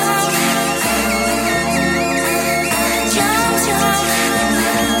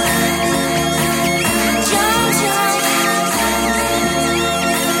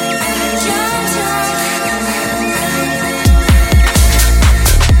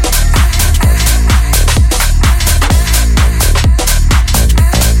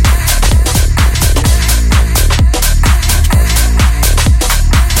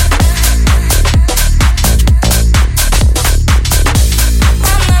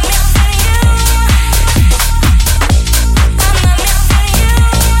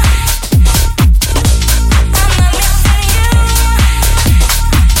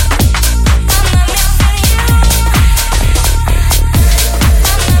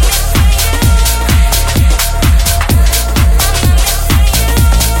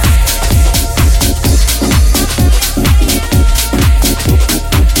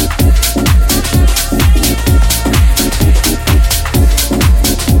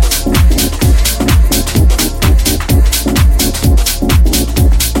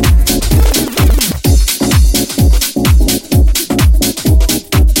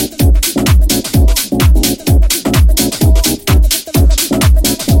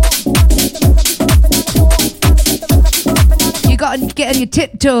 Get on your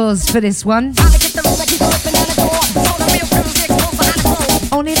tiptoes for this one.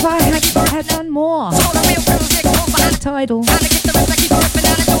 Only if I had done more. Title.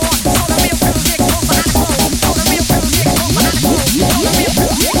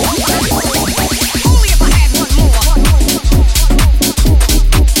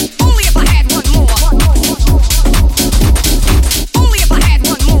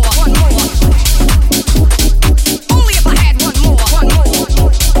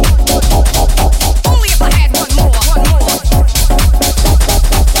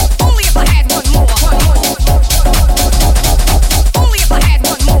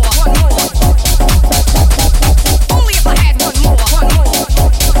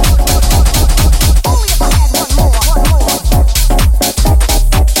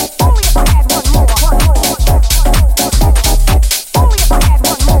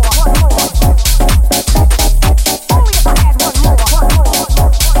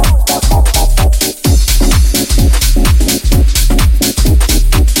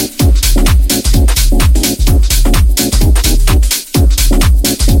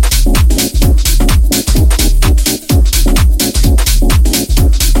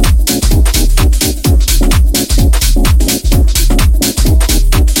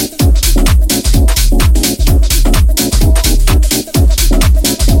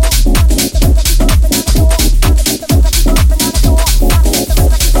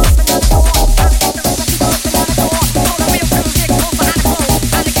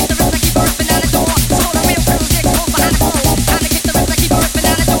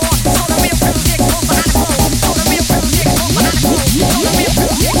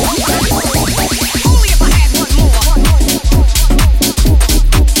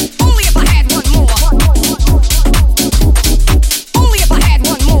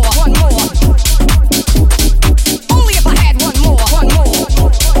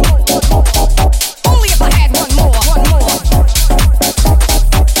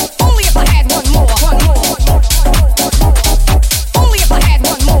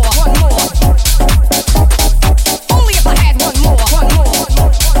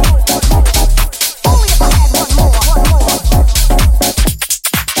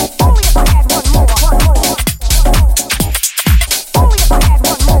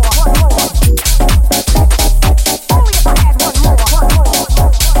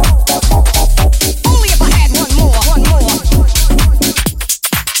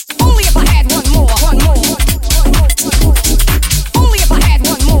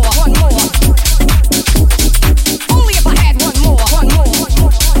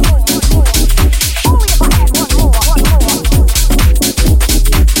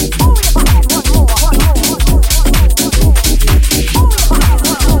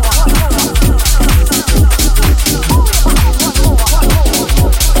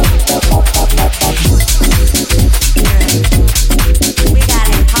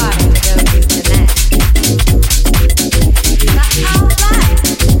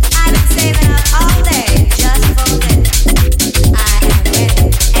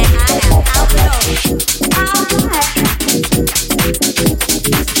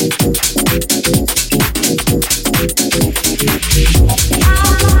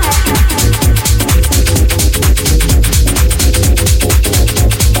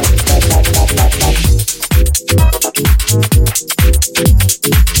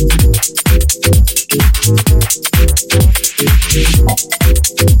 We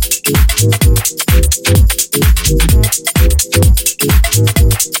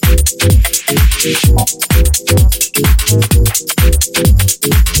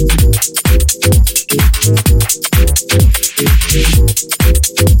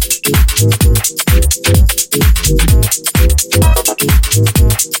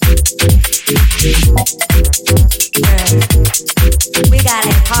got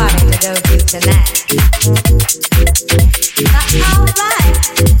a party to go to tonight. Alright,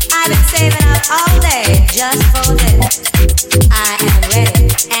 I've been saving up all day just for this. I am ready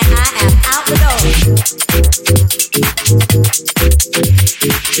and I am out the door.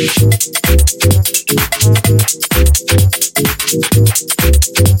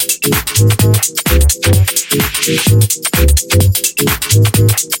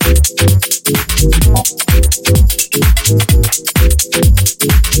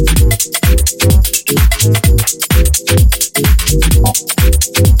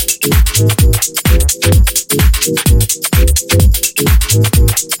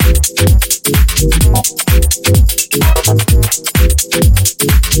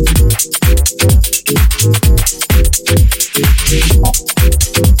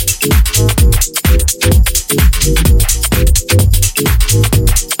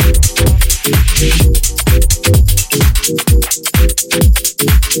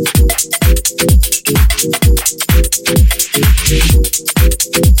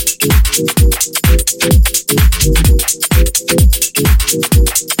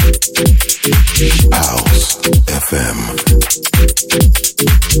 House FM.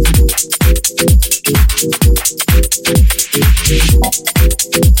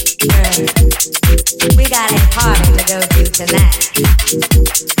 We got a party to go to tonight.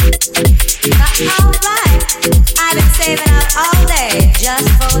 Alright, I've been saving up all day just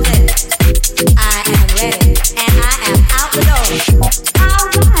for this. I am ready and I am out the door.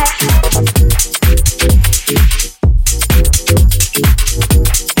 Alright.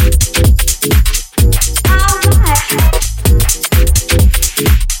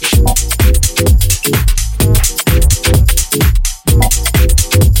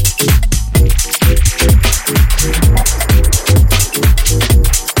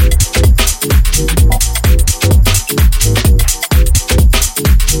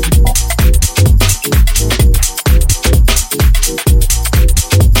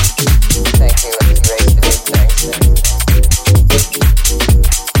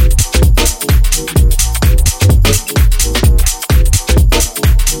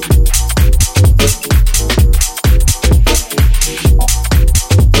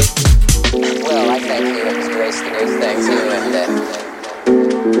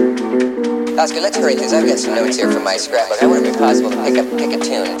 Oscar, let's hurry things. I've got some notes here from my scrapbook. I wonder if it's possible to pick a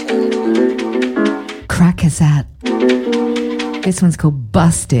tune. Crack is that? This one's called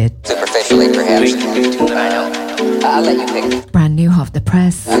Busted. Superficially, perhaps. I know. I'll let you pick. Brand new off the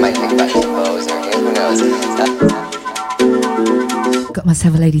press. I might pick Bunny Suppose or who knows. Got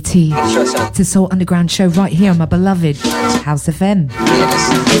myself a Lady T. It's a Soul Underground show right here on my beloved House FM.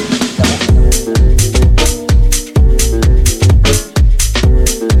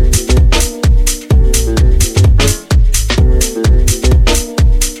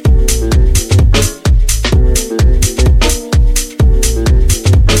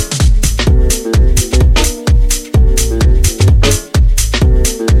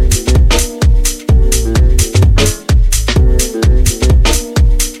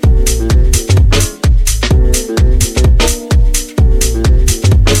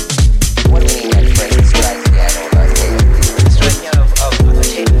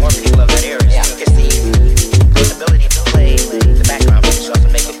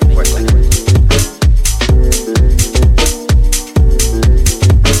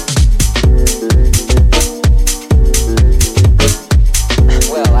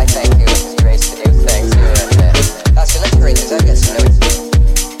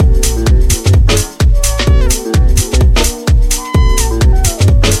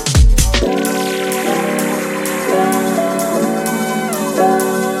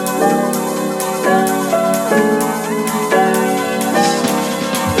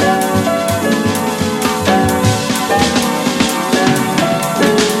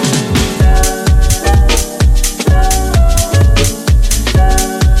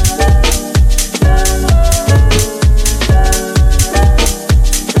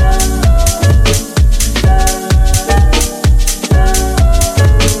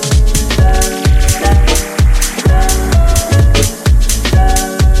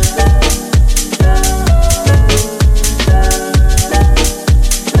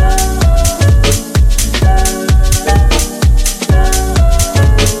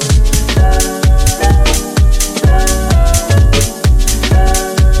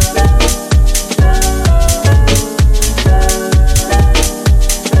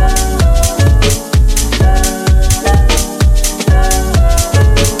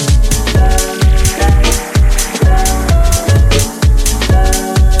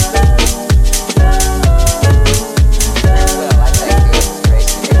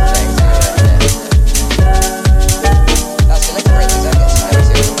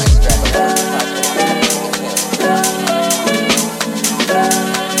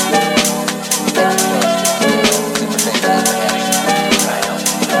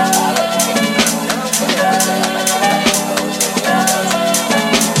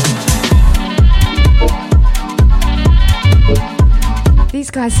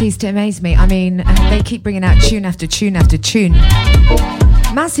 These guys cease to amaze me. I mean, they keep bringing out tune after tune after tune.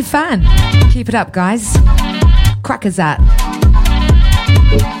 Massive fan. Keep it up, guys. Crackers at.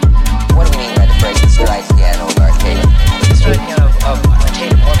 What do we mean by the phrase strike again over Arcadia? The striking of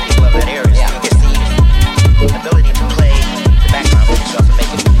Arcadia, more people of that area, yeah. Is the ability to play the background, which is often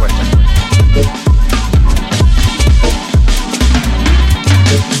make it work.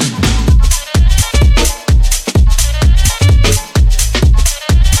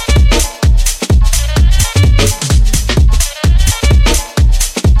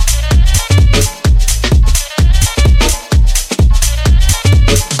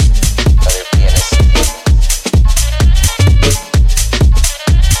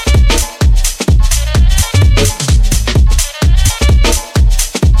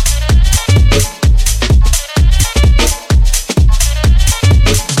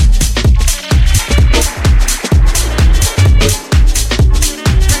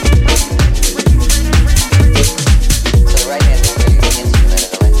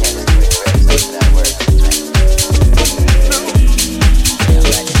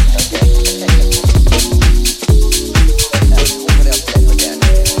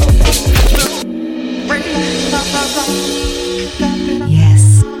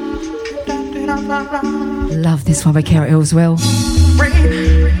 Love this one by Carrot Hill as well.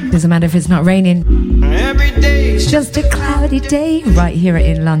 Doesn't matter if it's not raining. It's just a cloudy day right here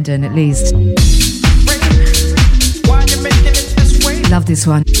in London, at least. Love this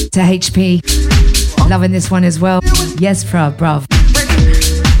one. To HP, loving this one as well. Yes, bruv.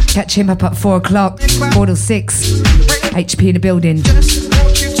 Catch him up at 4 o'clock, 4 till 6. HP in the building.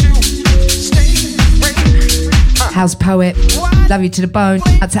 House Poet, love you to the bone.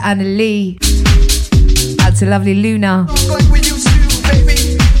 Out to Anna Lee. Out to lovely Luna.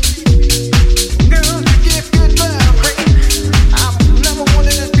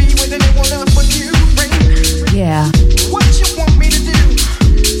 Yeah.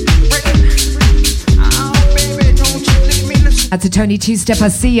 Out to Tony Two-Step, I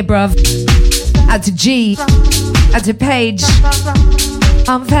see you, bruv. Out to G. Out to Paige.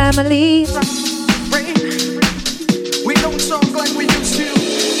 I'm family. We don't talk like we used to.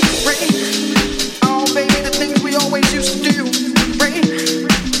 Oh, baby, the things we always used to do.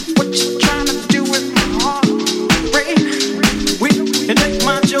 What you trying to do with my heart? You take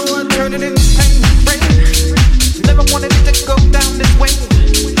my joy, turn it into pain. Never wanted it to go down this way.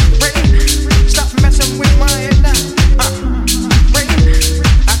 Stop messing with my head now.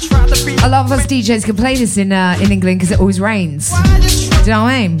 A lot of us DJs can play this in England because it always rains. Do you know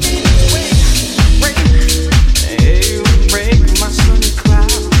what I mean?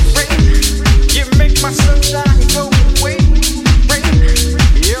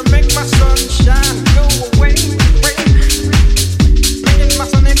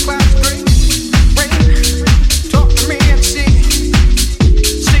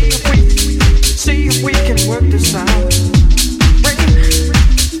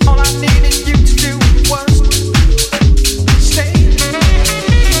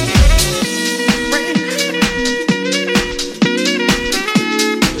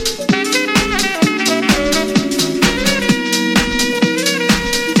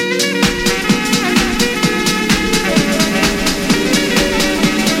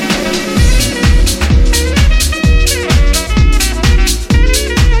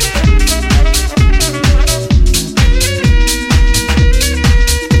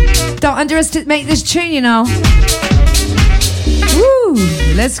 Underestimate this tune, you know. Woo!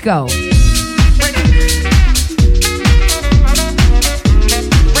 Let's go.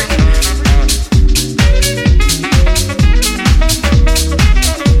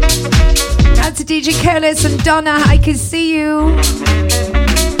 Out to DJ Careless and Donna, I can see you.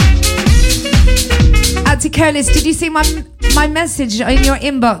 Out to Careless, did you see my message in your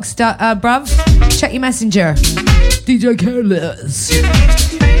inbox, bruv? Check your messenger. DJ Careless.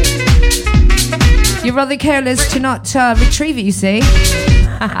 You're rather careless to not retrieve it, you see.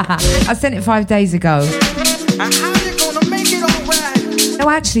 I sent it 5 days ago. No,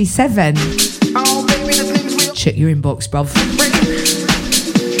 actually 7. Check your inbox, bruv.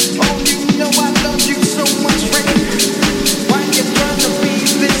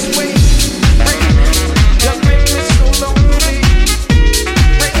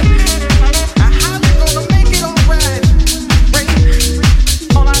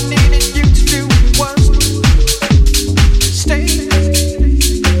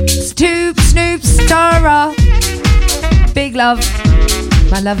 Big love,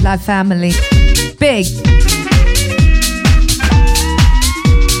 my Love Life family. Big.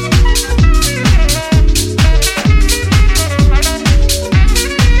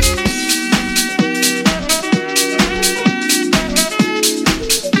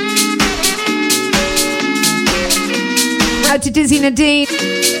 Nadine.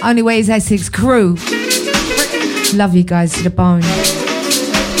 Only Way is Essex crew. Love you guys to the bone.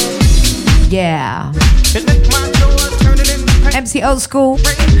 Yeah. MC Old School.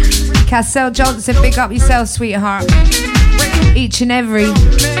 Cassell Johnson, big up yourself, sweetheart. Each and every.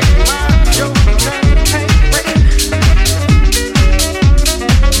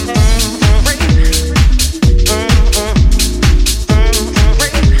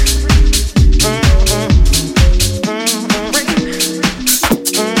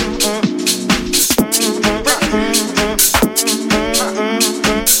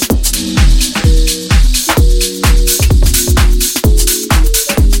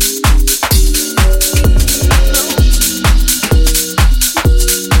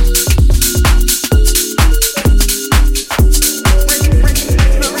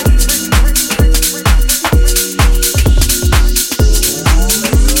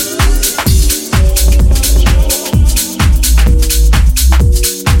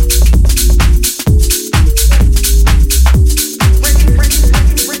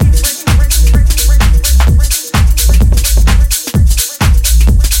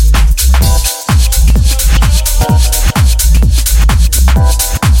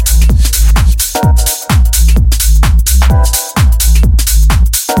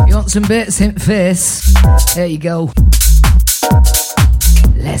 Some bits in this. There you go.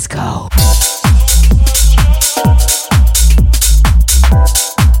 Let's go.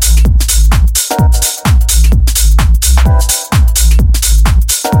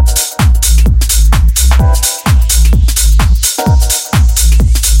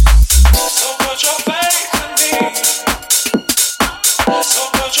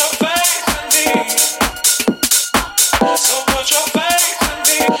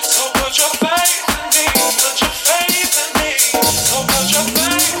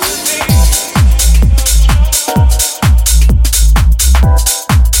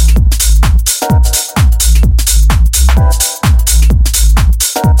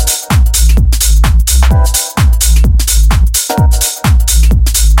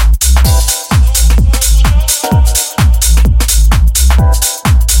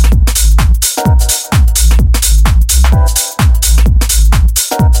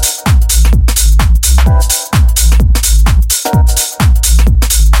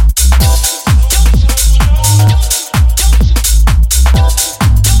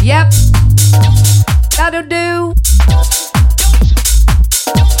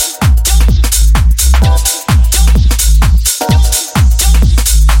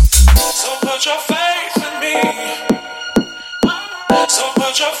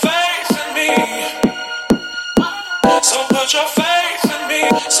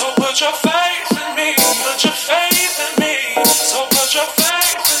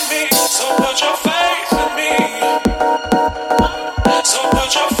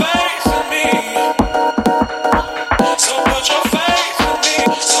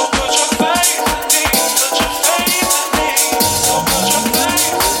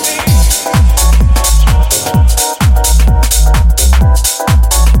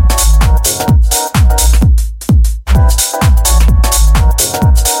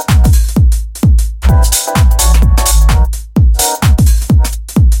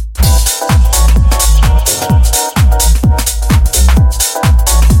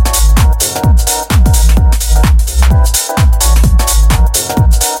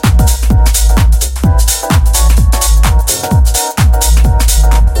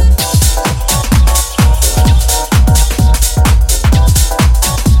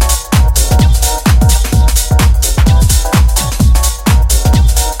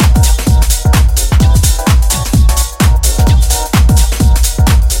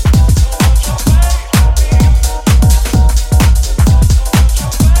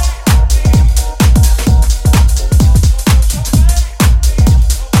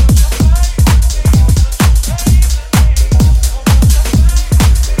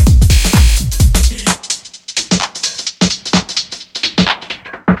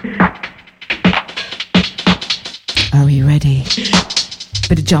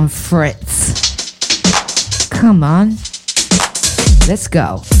 John Fritz. Come on. Let's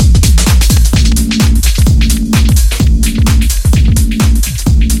go.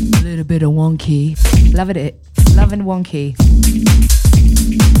 A little bit of wonky. Loving it. Loving wonky.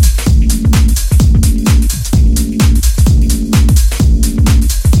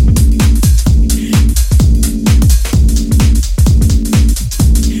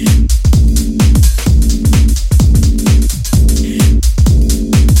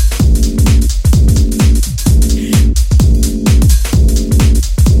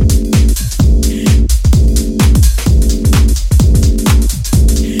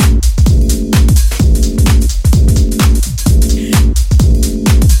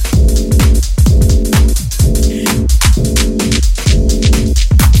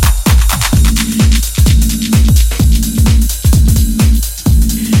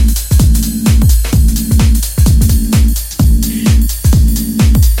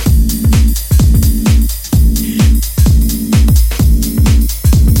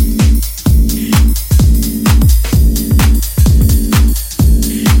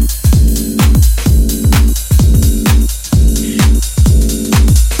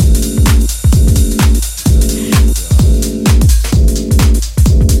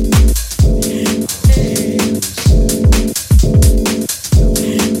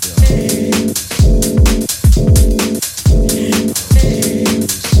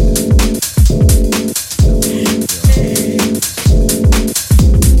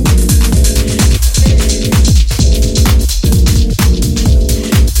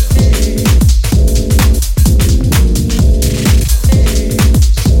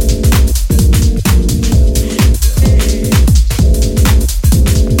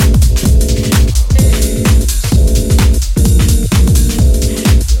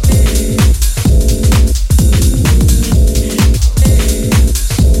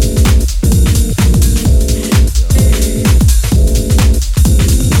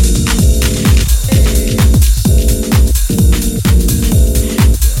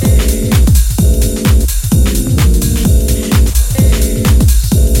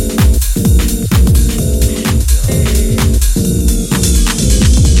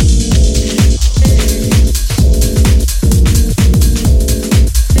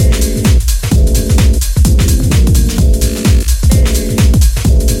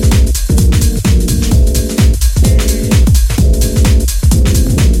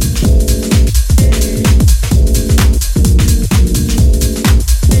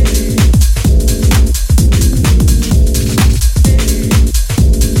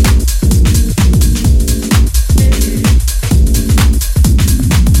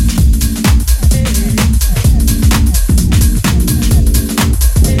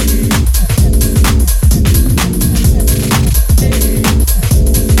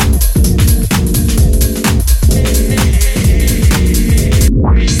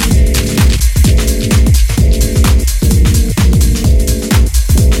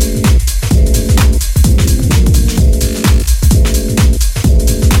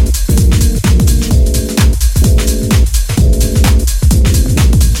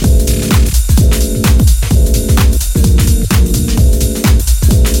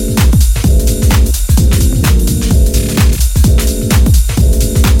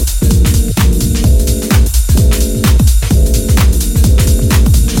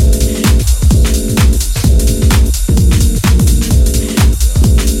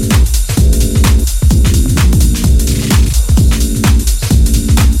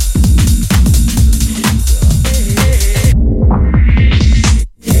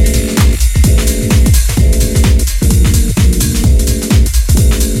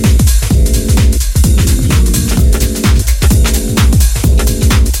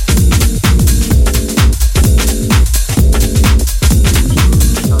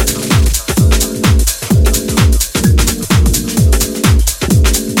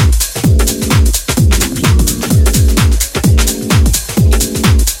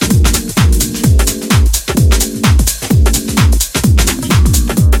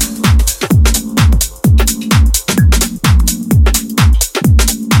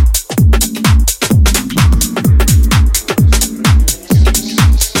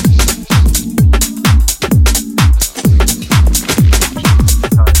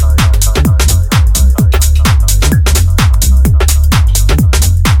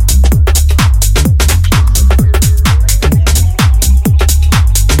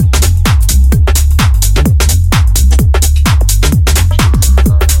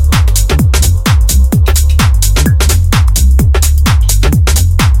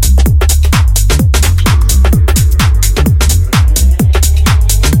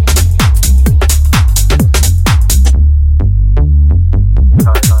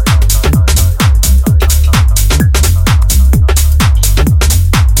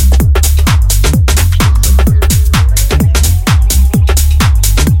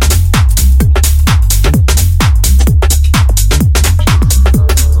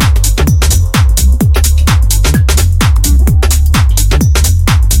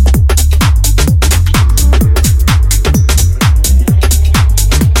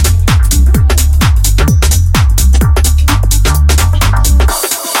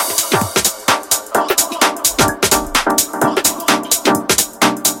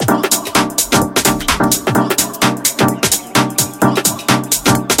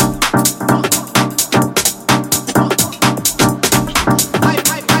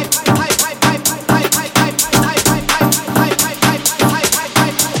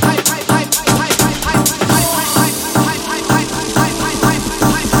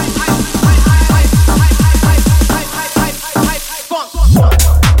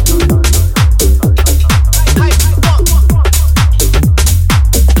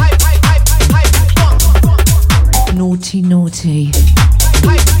 naughty.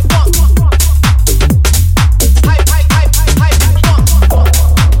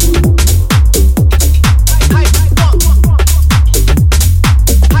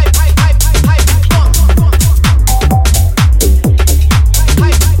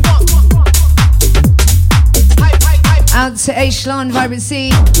 Out to Ashlon,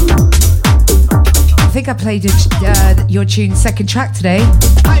 Vibrancy. I think I played your tune second track today.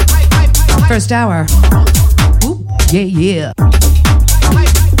 First hour. Ooh, yeah.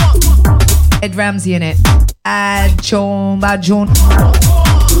 Ed Ramsey in it. John. Out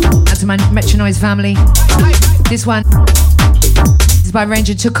to my Metro Noise family. This one is by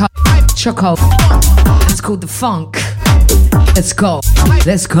Ranger Choco. And it's called The Funk. Let's go.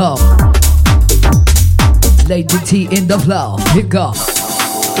 Lady T in the flow. Here go.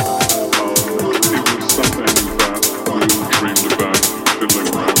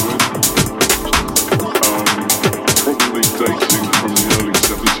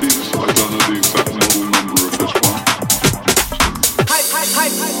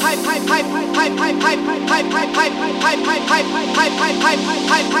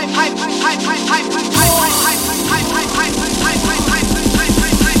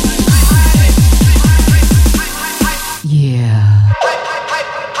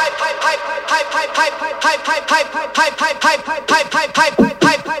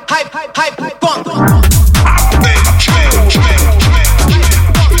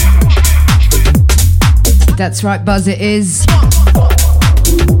 That's right, Buzz, it is.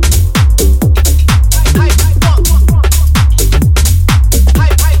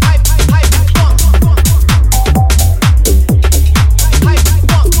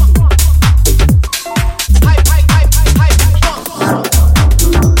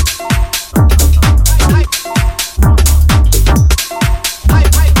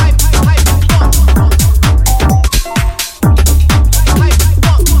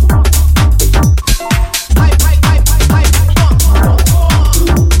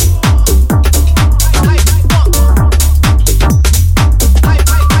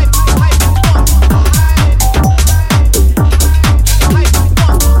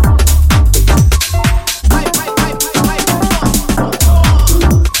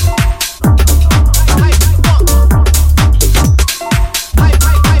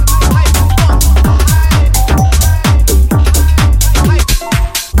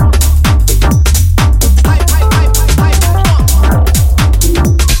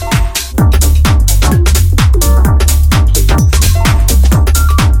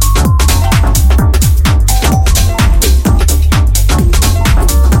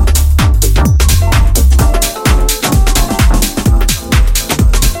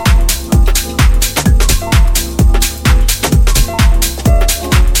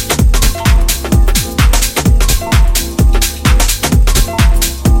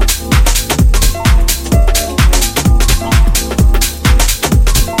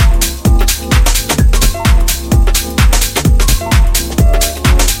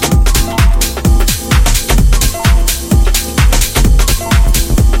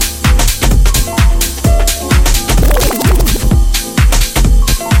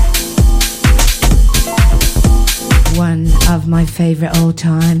 Favorite old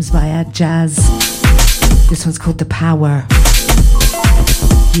times by Ad Jazz. This one's called The Power.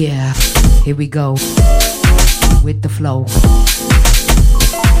 Yeah, here we go with the flow.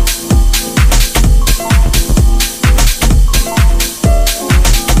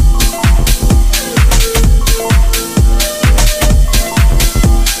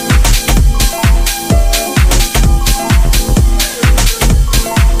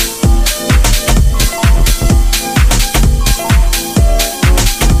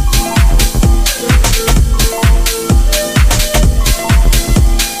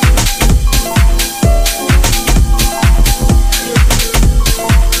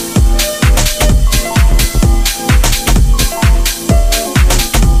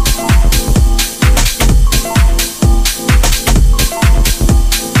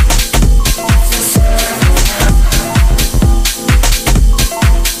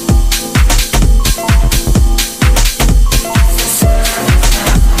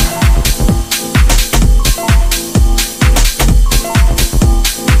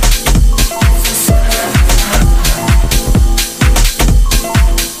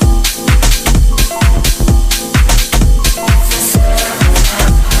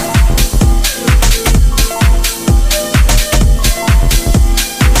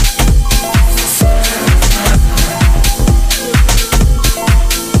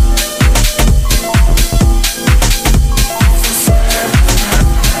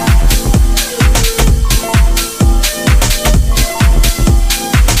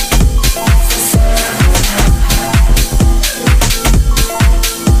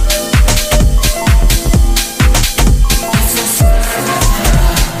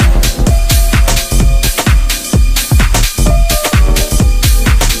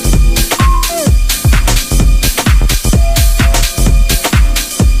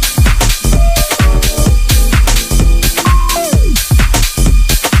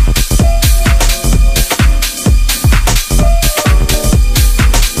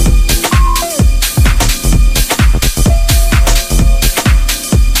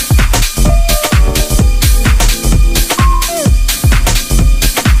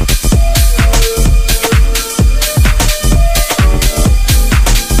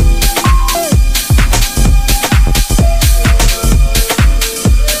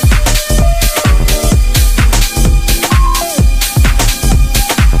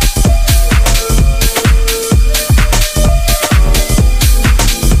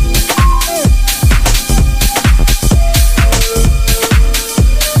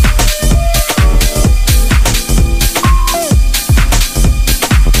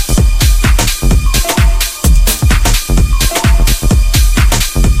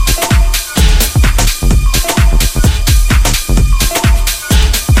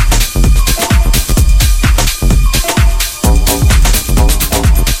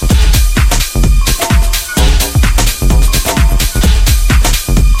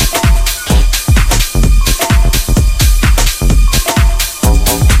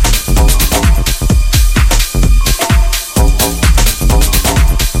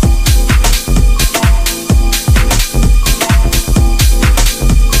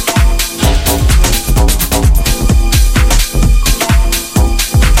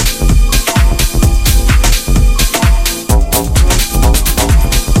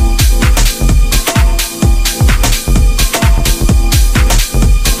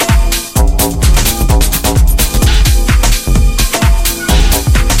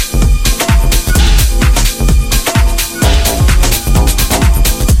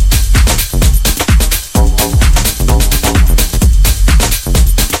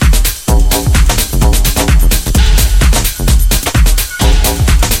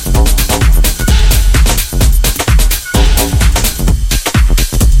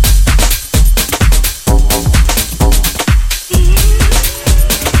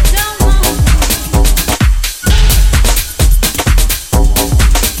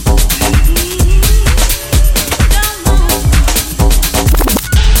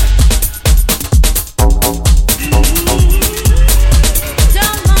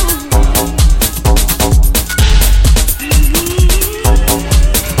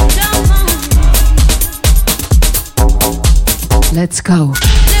 let's go.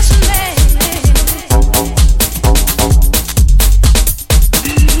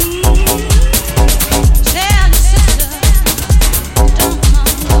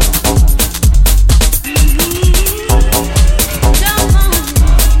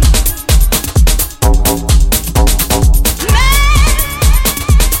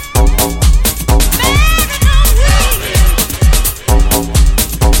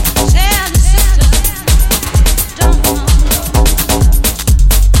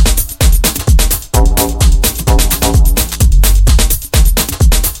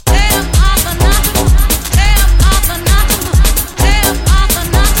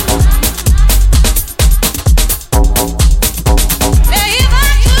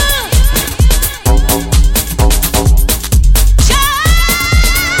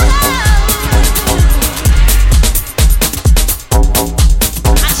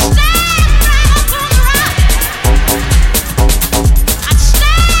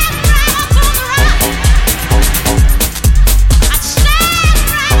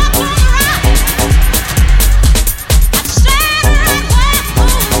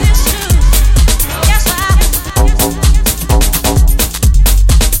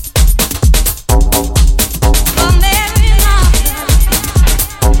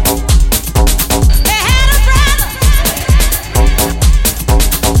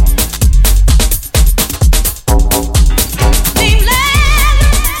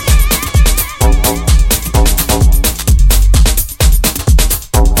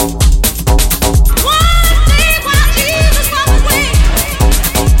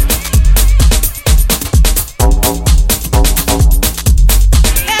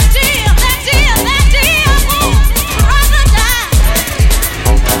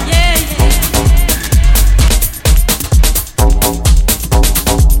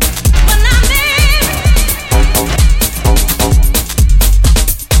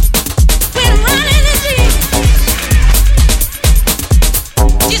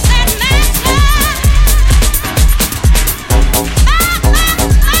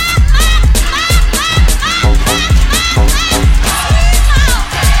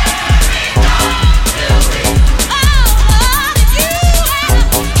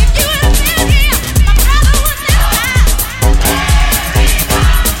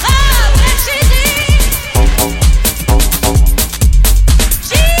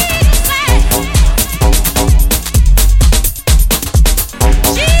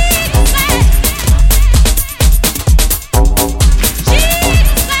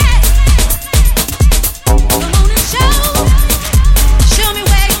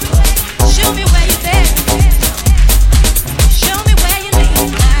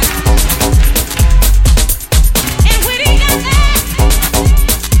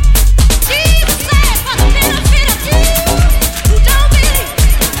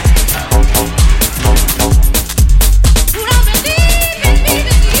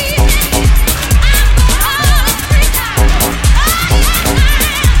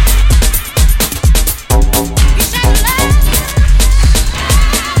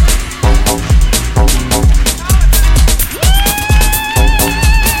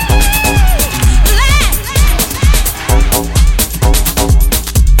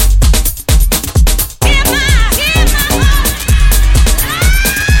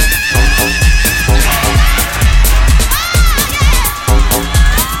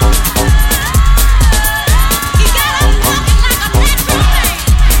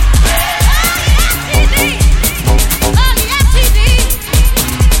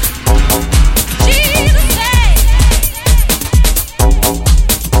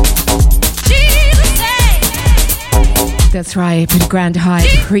 That's right, pretty grand high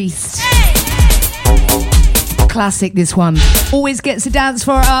priest. Classic, this one. Always gets the dance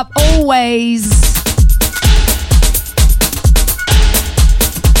floor up, always.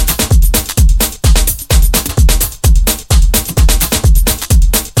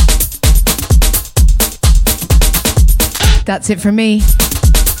 That's it from me.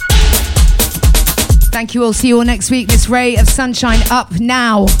 Thank you all. See you all next week. This Ray of Sunshine up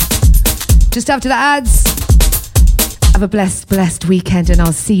now. Just after the ads. Have a blessed weekend, and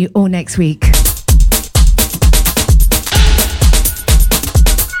I'll see you all next week.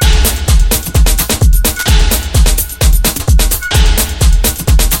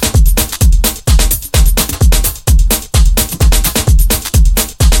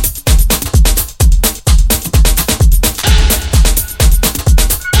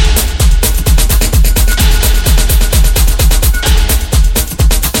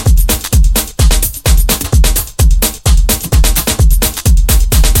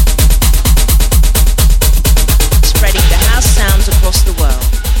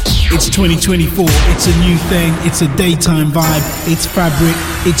 2024, it's a new thing, it's a daytime vibe, it's Fabric,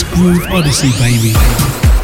 it's Groove Odyssey, baby.